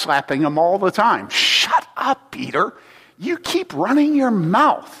backslapping him all the time. Shut up, Peter. You keep running your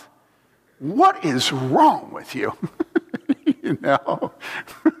mouth. What is wrong with you? You know?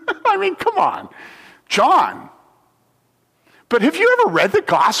 I mean, come on. John. But have you ever read the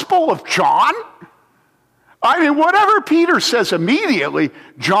Gospel of John? I mean, whatever Peter says immediately,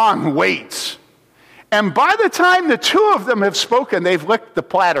 John waits. And by the time the two of them have spoken, they've licked the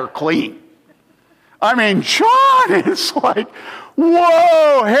platter clean. I mean, John is like,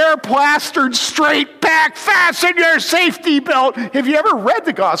 whoa, hair plastered straight back, fasten your safety belt. Have you ever read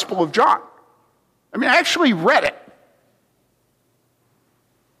the Gospel of John? I mean, I actually read it.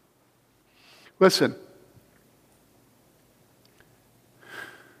 Listen.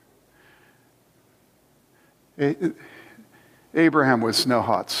 Abraham was no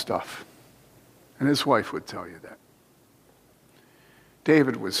hot stuff. And his wife would tell you that.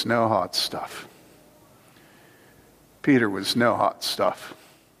 David was no hot stuff. Peter was no hot stuff.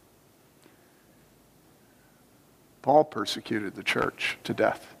 Paul persecuted the church to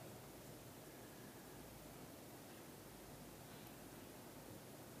death.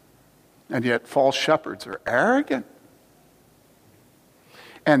 And yet false shepherds are arrogant.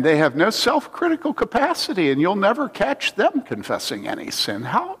 And they have no self-critical capacity, and you'll never catch them confessing any sin.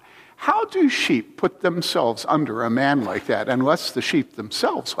 How do sheep put themselves under a man like that unless the sheep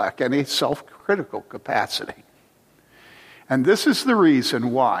themselves lack any self-critical capacity? And this is the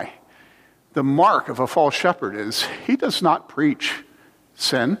reason why the mark of a false shepherd is he does not preach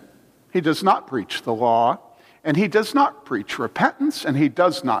sin, he does not preach the law, and he does not preach repentance, and he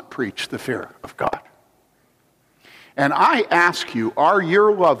does not preach the fear of God. And I ask you, are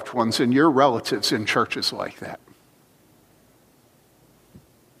your loved ones and your relatives in churches like that?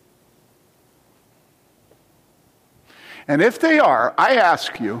 And if they are, I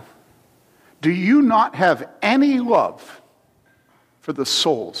ask you, do you not have any love for the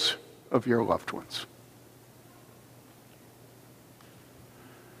souls of your loved ones?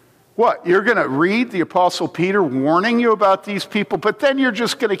 What, you're going to read the Apostle Peter warning you about these people, but then you're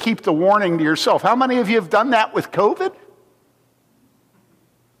just going to keep the warning to yourself? How many of you have done that with COVID?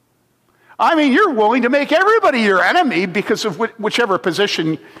 I mean, you're willing to make everybody your enemy because of whichever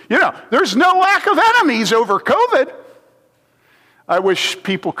position, there's no lack of enemies over COVID. I wish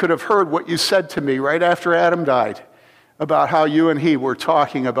people could have heard what you said to me right after Adam died about how you and he were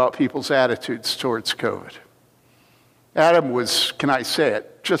talking about people's attitudes towards COVID. Adam was, can I say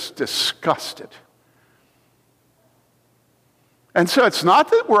it, just disgusted. And so it's not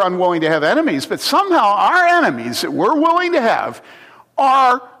that we're unwilling to have enemies, but somehow our enemies that we're willing to have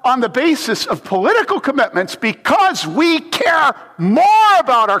are on the basis of political commitments because we care more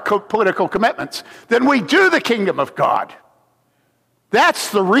about our political commitments than we do the kingdom of God.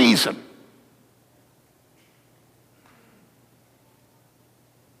 That's the reason.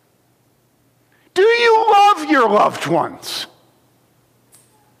 Do you love your loved ones?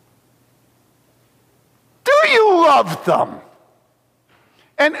 Do you love them?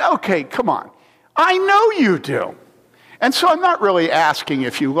 And okay, come on. I know you do. And so I'm not really asking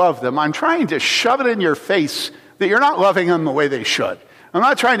if you love them. I'm trying to shove it in your face that you're not loving them the way they should. I'm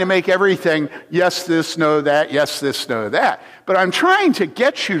not trying to make everything yes, this, no, that, yes, this, no, that. But I'm trying to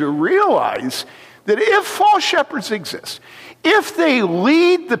get you to realize that if false shepherds exist, if they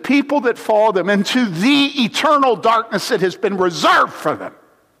lead the people that follow them into the eternal darkness that has been reserved for them,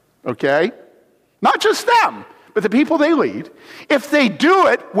 okay? Not just them, but the people they lead. If they do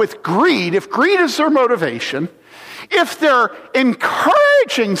it with greed, if greed is their motivation, if they're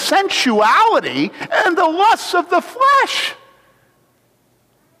encouraging sensuality and the lusts of the flesh,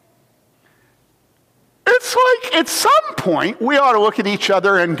 it's like at some point we ought to look at each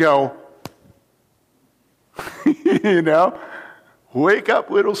other and go, wake up,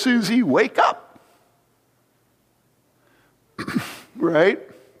 little Susie, wake up. Right?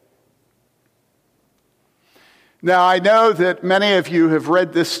 Now, I know that many of you have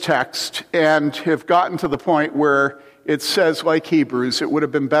read this text and have gotten to the point where it says, like Hebrews, it would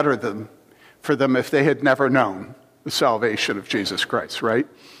have been better for them if they had never known the salvation of Jesus Christ, right?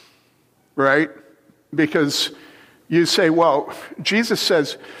 Right? Because you say, well, Jesus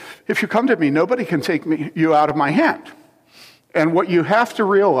says, if you come to me, nobody can take you out of my hand. And what you have to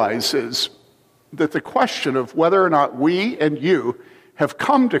realize is that the question of whether or not we and you have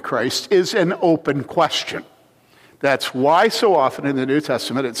come to Christ is an open question. That's why so often in the New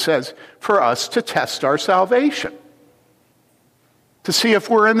Testament it says for us to test our salvation, to see if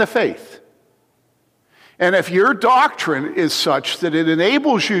we're in the faith. And if your doctrine is such that it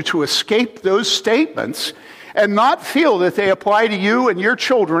enables you to escape those statements and not feel that they apply to you and your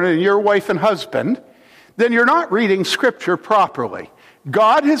children and your wife and husband, then you're not reading Scripture properly.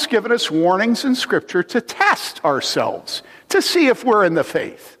 God has given us warnings in Scripture to test ourselves, to see if we're in the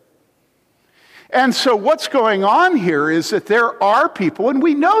faith. And so what's going on here is that there are people, and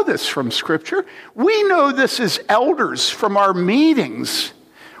we know this from Scripture. We know this as elders from our meetings.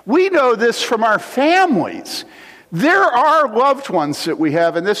 We know this from our families. There are loved ones that we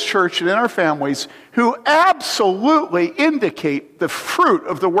have in this church and in our families who absolutely indicate the fruit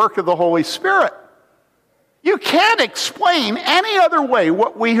of the work of the Holy Spirit. You can't explain any other way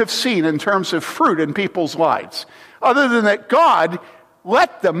what we have seen in terms of fruit in people's lives, other than that God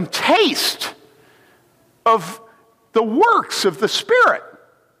let them taste of the works of the Spirit.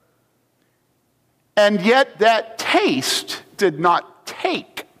 And yet that taste did not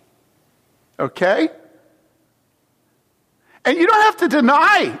take. Okay? And you don't have to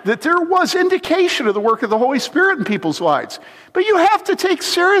deny that there was indication of the work of the Holy Spirit in people's lives. But you have to take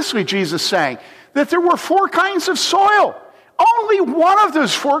seriously, Jesus saying, that there were 4 kinds of soil. Only one of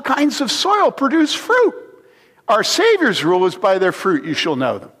those 4 kinds of soil produced fruit. Our Savior's rule is by their fruit you shall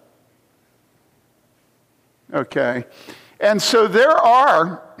know them. Okay? And so there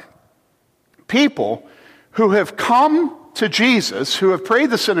are people who have come to Jesus, who have prayed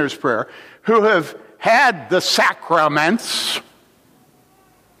the sinner's prayer, who have had the sacraments,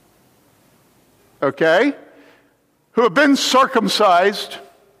 okay, who have been circumcised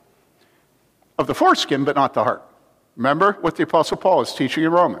of the foreskin but not the heart. Remember what the Apostle Paul is teaching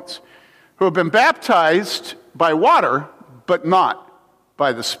in Romans. Who have been baptized by water but not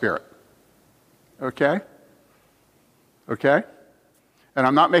by the Spirit. Okay? Okay? And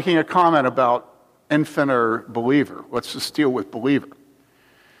I'm not making a comment about infant or believer. Let's just deal with believer.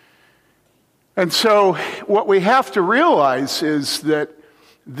 And so what we have to realize is that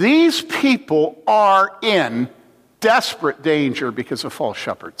these people are in desperate danger because of false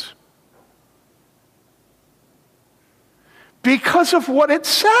shepherds. Because of what it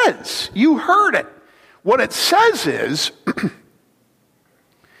says. You heard it. What it says is,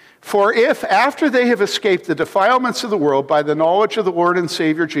 for if after they have escaped the defilements of the world by the knowledge of the Lord and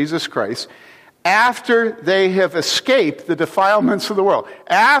Savior Jesus Christ, after they have escaped the defilements of the world.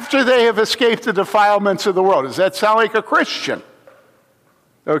 After they have escaped the defilements of the world. Does that sound like a Christian?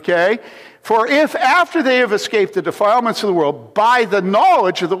 Okay? For if after they have escaped the defilements of the world by the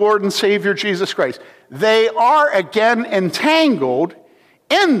knowledge of the Lord and Savior Jesus Christ, they are again entangled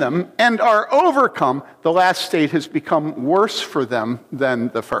in them and are overcome, the last state has become worse for them than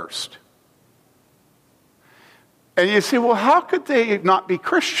the first. And you say, well, how could they not be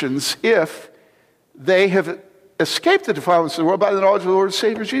Christians if they have escaped the defilements of the world by the knowledge of the Lord and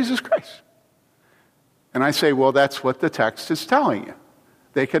Savior Jesus Christ? And I say, well, that's what the text is telling you.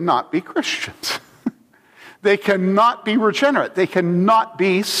 They cannot be Christians. They cannot be regenerate. They cannot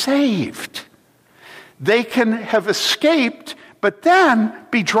be saved. They can have escaped, but then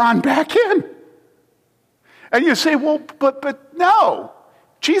be drawn back in. And you say, well, but no.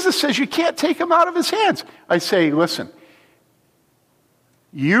 Jesus says you can't take them out of his hands. I say, listen.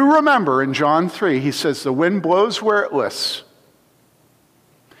 You remember in John 3, he says, the wind blows where it lists.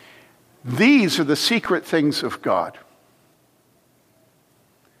 These are the secret things of God.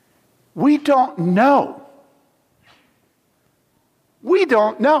 We don't know. We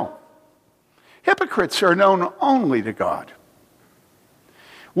don't know. Hypocrites are known only to God.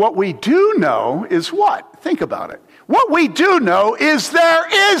 What we do know is what? Think about it. What we do know is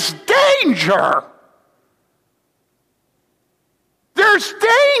there is danger. There's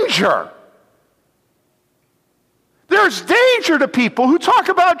danger. There's danger to people who talk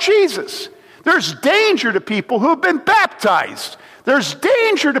about Jesus. There's danger to people who have been baptized. There's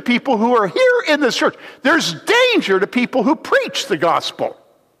danger to people who are here in this church. There's danger to people who preach the gospel.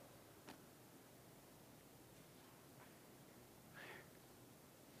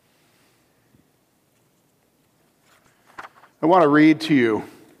 I want to read to you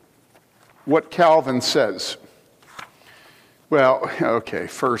what Calvin says. Well, okay,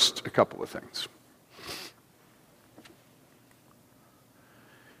 first, a couple of things.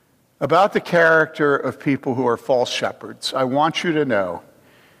 About the character of people who are false shepherds, I want you to know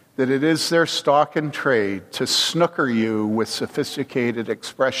that it is their stock and trade to snooker you with sophisticated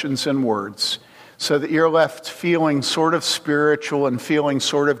expressions and words so that you're left feeling sort of spiritual and feeling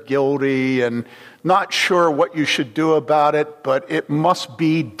sort of guilty and not sure what you should do about it, but it must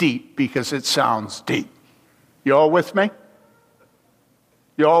be deep because it sounds deep. You all with me?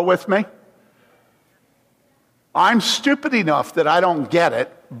 You all with me? I'm stupid enough that I don't get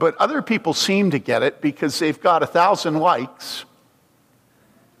it, but other people seem to get it because they've got 1,000 likes.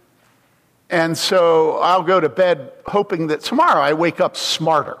 And so I'll go to bed hoping that tomorrow I wake up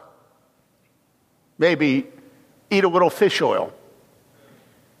smarter. Maybe eat a little fish oil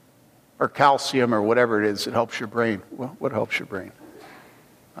or calcium or whatever it is that helps your brain. Well, what helps your brain?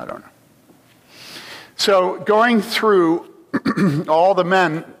 I don't know. So going through all the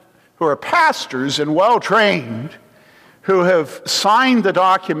men who are pastors and well-trained, who have signed the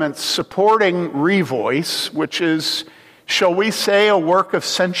documents supporting Revoice, which is, shall we say, a work of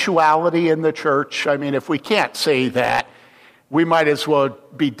sensuality in the church. I mean, if we can't say that, we might as well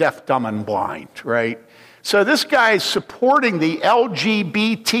be deaf, dumb, and blind, right? So this guy is supporting the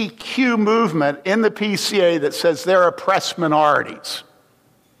LGBTQ movement in the PCA that says they're oppressed minorities.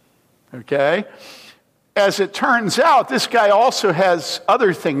 Okay? As it turns out, this guy also has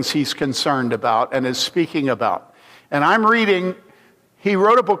other things he's concerned about and is speaking about. And I'm reading, he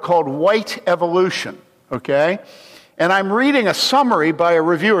wrote a book called White Evolution, okay? And I'm reading a summary by a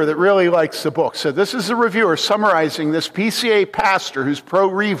reviewer that really likes the book. So this is a reviewer summarizing this PCA pastor who's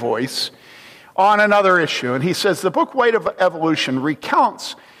pro-Revoice on another issue. And he says, the book White Evolution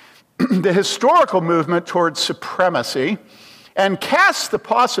recounts the historical movement towards supremacy and casts the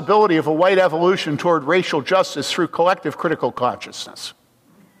possibility of a white evolution toward racial justice through collective critical consciousness.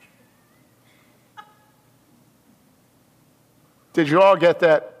 Did you all get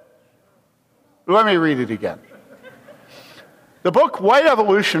that? Let me read it again. The book White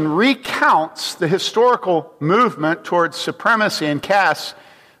Evolution recounts the historical movement towards supremacy and casts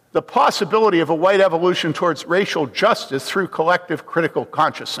the possibility of a white evolution towards racial justice through collective critical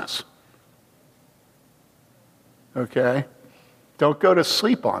consciousness. Okay? Don't go to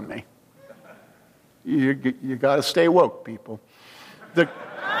sleep on me. You got to stay woke, people.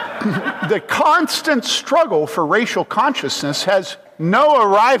 The constant struggle for racial consciousness has no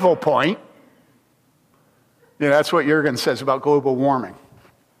arrival point. Yeah, that's what Jürgen says about global warming.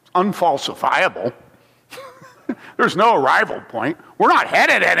 It's unfalsifiable. There's no arrival point. We're not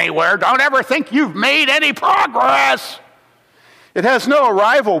headed anywhere. Don't ever think you've made any progress. It has no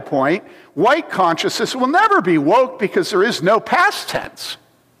arrival point. White consciousness will never be woke because there is no past tense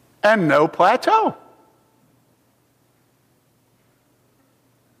and no plateau.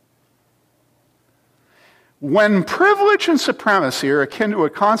 When privilege and supremacy are akin to a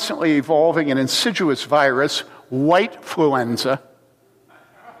constantly evolving and insidious virus, whitefluenza,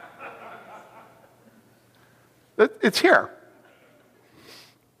 it's here.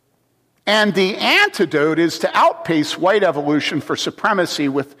 And the antidote is to outpace white evolution for supremacy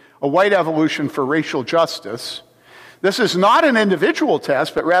with a white evolution for racial justice. This is not an individual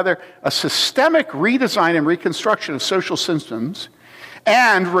test, but rather a systemic redesign and reconstruction of social systems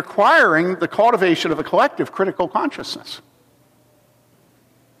and requiring the cultivation of a collective critical consciousness.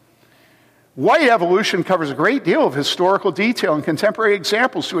 White evolution covers a great deal of historical detail and contemporary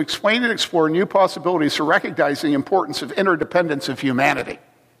examples to explain and explore new possibilities to recognize the importance of interdependence of humanity.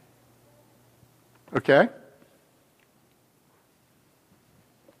 Okay?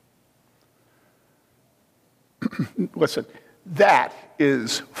 Listen, that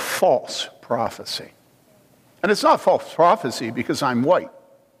is false prophecy. And it's not false prophecy because I'm white.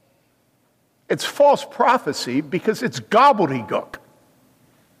 It's false prophecy because it's gobbledygook.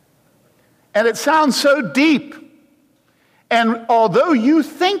 And it sounds so deep. And although you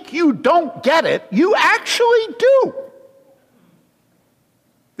think you don't get it, you actually do.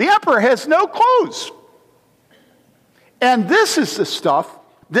 The emperor has no clothes. And this is the stuff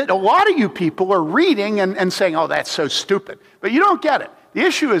that a lot of you people are reading and saying, oh, that's so stupid. But you don't get it. The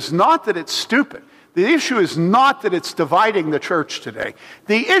issue is not that it's stupid. The issue is not that it's dividing the church today.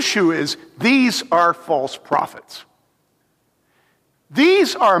 The issue is these are false prophets.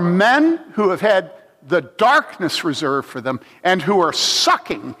 These are men who have had the darkness reserved for them and who are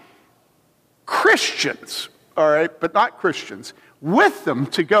sucking Christians, all right, but not Christians, with them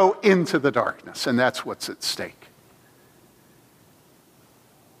to go into the darkness, and that's what's at stake.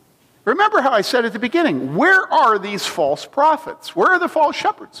 Remember how I said at the beginning, where are these false prophets? Where are the false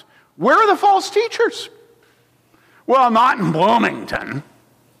shepherds? Where are the false teachers? Well, not in Bloomington.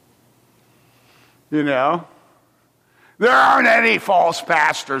 You know, there aren't any false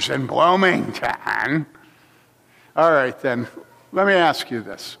pastors in Bloomington. All right, then, let me ask you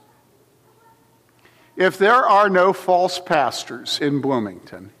this. If there are no false pastors in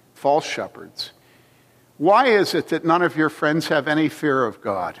Bloomington, false shepherds, why is it that none of your friends have any fear of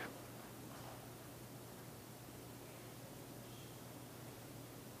God?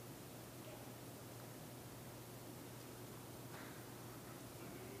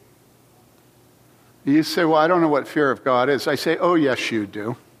 You say, well, I don't know what fear of God is. I say, oh, yes, you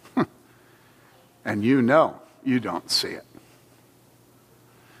do. And you know you don't see it.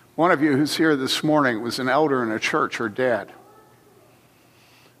 One of you who's here this morning was an elder in a church, her dad.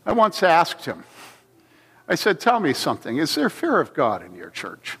 I once asked him, I said, tell me something. Is there fear of God in your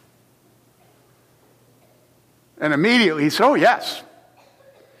church? And immediately he said, oh, yes.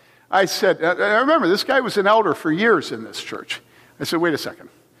 I said, I remember this guy was an elder for years in this church. I said, wait a second.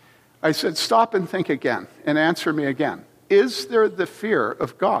 I said, stop and think again and answer me again. Is there the fear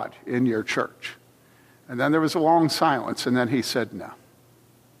of God in your church? And then there was a long silence, and then he said, no.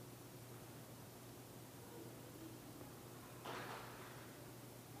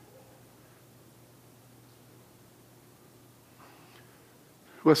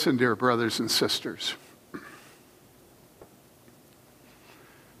 Listen, dear brothers and sisters.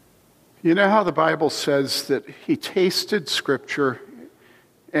 You know how the Bible says that he tasted Scripture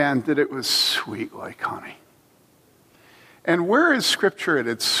and that it was sweet like honey. And where is Scripture at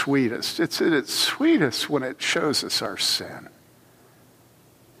its sweetest? It's at its sweetest when it shows us our sin.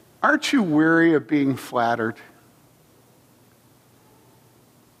 Aren't you weary of being flattered?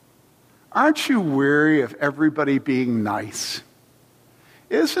 Aren't you weary of everybody being nice?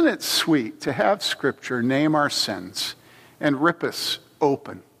 Isn't it sweet to have Scripture name our sins and rip us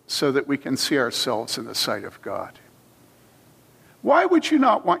open so that we can see ourselves in the sight of God? Why would you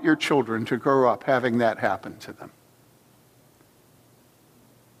not want your children to grow up having that happen to them?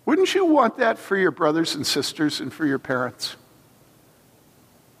 Wouldn't you want that for your brothers and sisters and for your parents?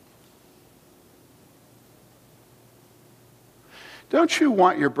 Don't you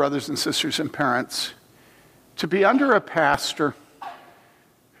want your brothers and sisters and parents to be under a pastor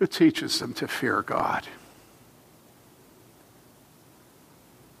who teaches them to fear God?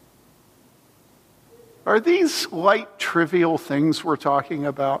 Are these light, trivial things we're talking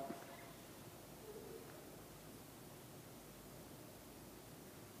about?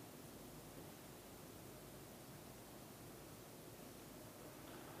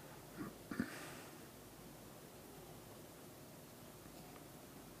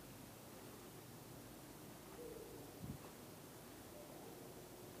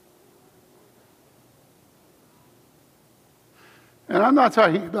 And I'm not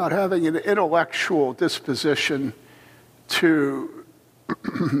talking about having an intellectual disposition to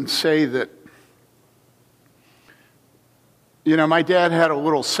say that, my dad had a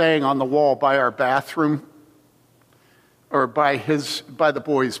little saying on the wall by our bathroom, or by the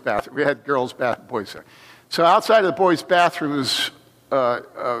boys' bathroom. We had girls' bathroom, boys' there. So outside of the boys' bathroom was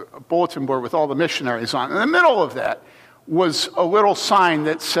a bulletin board with all the missionaries on. In the middle of that was a little sign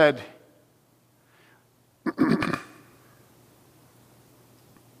that said,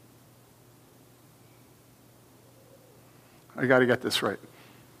 I got to get this right.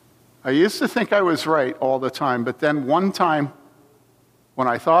 I used to think I was right all the time, but then one time when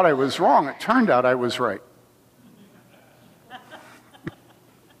I thought I was wrong, it turned out I was right.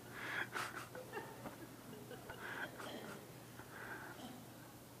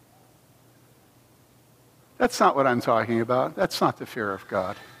 That's not what I'm talking about. That's not the fear of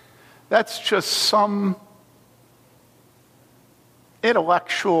God. That's just some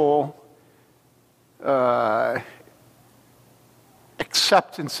intellectual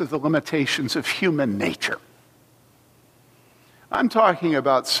acceptance of the limitations of human nature. I'm talking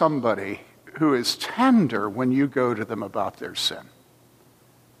about somebody who is tender when you go to them about their sin.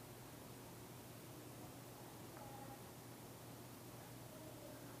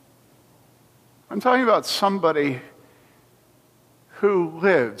 I'm talking about somebody who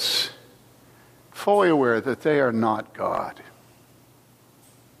lives fully aware that they are not God.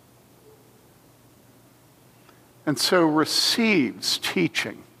 And so receives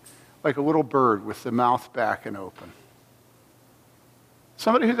teaching like a little bird with the mouth back and open.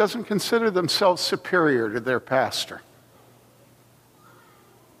 Somebody who doesn't consider themselves superior to their pastor.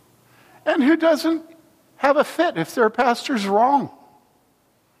 And who doesn't have a fit if their pastor's wrong.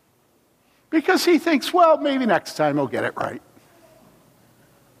 Because he thinks, well, maybe next time he'll get it right.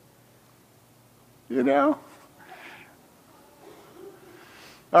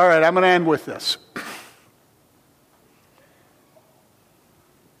 All right, I'm going to end with this.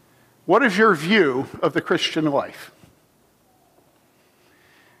 What is your view of the Christian life?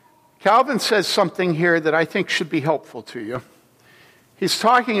 Calvin says something here that I think should be helpful to you. He's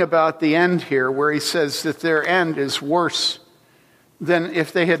talking about the end here, where he says that their end is worse than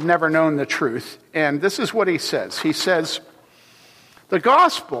if they had never known the truth. And this is what he says. He says, the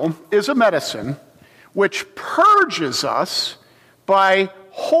gospel is a medicine which purges us by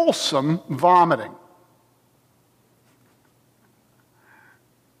wholesome vomiting.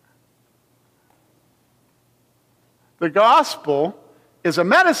 The gospel is a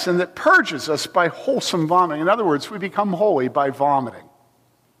medicine that purges us by wholesome vomiting. In other words, we become holy by vomiting.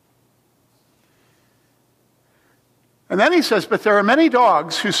 And then he says, but there are many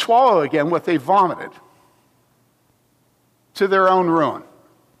dogs who swallow again what they vomited to their own ruin.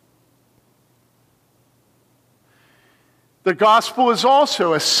 The gospel is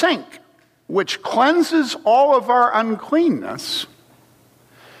also a sink which cleanses all of our uncleanness.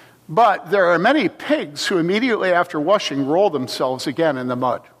 But there are many pigs who immediately after washing roll themselves again in the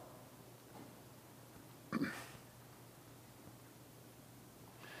mud.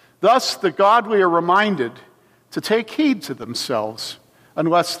 Thus, the godly are reminded to take heed to themselves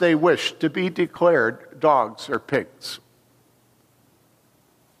unless they wish to be declared dogs or pigs.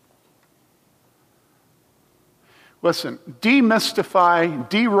 Listen, demystify,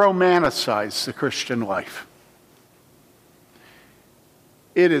 de-romanticize the Christian life.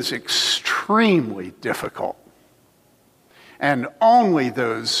 It is extremely difficult. And only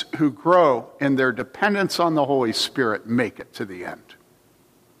those who grow in their dependence on the Holy Spirit make it to the end.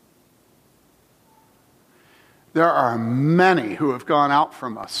 There are many who have gone out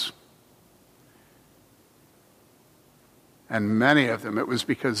from us And many of them, it was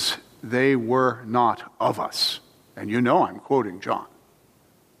because they were not of us. And you know I'm quoting John.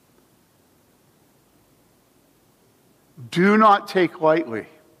 Do not take lightly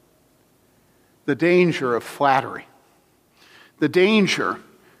the danger of flattery, the danger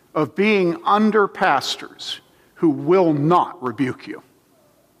of being under pastors who will not rebuke you,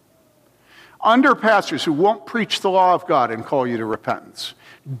 under pastors who won't preach the law of God and call you to repentance.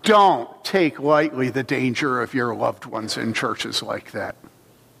 Don't take lightly the danger of your loved ones in churches like that.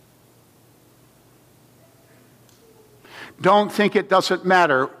 Don't think it doesn't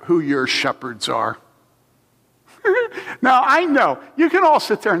matter who your shepherds are. Now, I know, you can all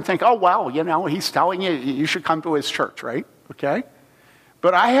sit there and think, oh, well, he's telling you, you should come to his church, right? Okay?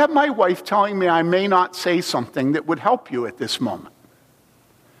 But I have my wife telling me I may not say something that would help you at this moment.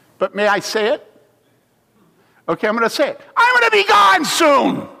 But may I say it? Okay, I'm going to say it. I'm going to be gone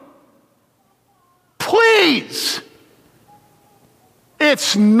soon. Please.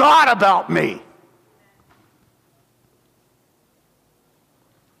 It's not about me.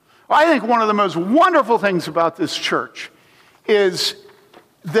 I think one of the most wonderful things about this church is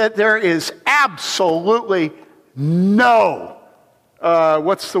that there is absolutely no,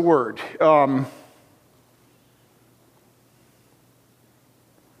 what's the word?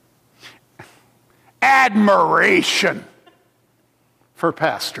 Admiration for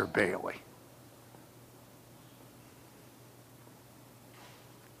Pastor Bailey.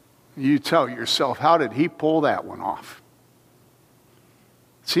 You tell yourself, how did he pull that one off?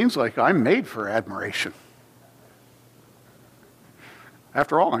 Seems like I'm made for admiration.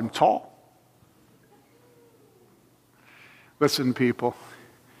 After all, I'm tall. Listen, people,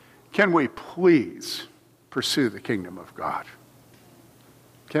 can we please pursue the kingdom of God?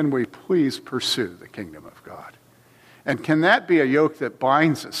 Can we please pursue the kingdom of God? And can that be a yoke that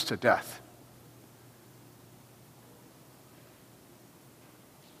binds us to death?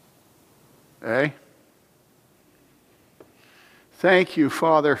 Eh? Thank you,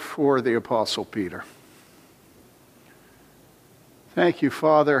 Father, for the Apostle Peter. Thank you,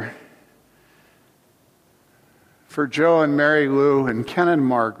 Father, for Joe and Mary Lou and Ken and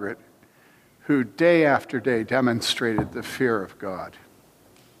Margaret, who day after day demonstrated the fear of God.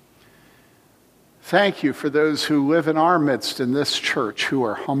 Thank you for those who live in our midst in this church who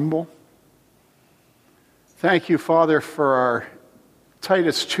are humble. Thank you, Father, for our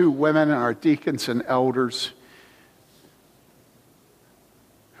Titus 2 women and our deacons and elders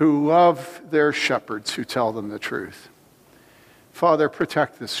who love their shepherds who tell them the truth. Father,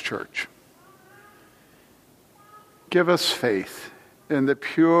 protect this church. Give us faith in the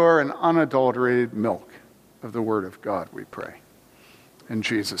pure and unadulterated milk of the Word of God, we pray. In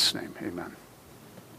Jesus' name, amen.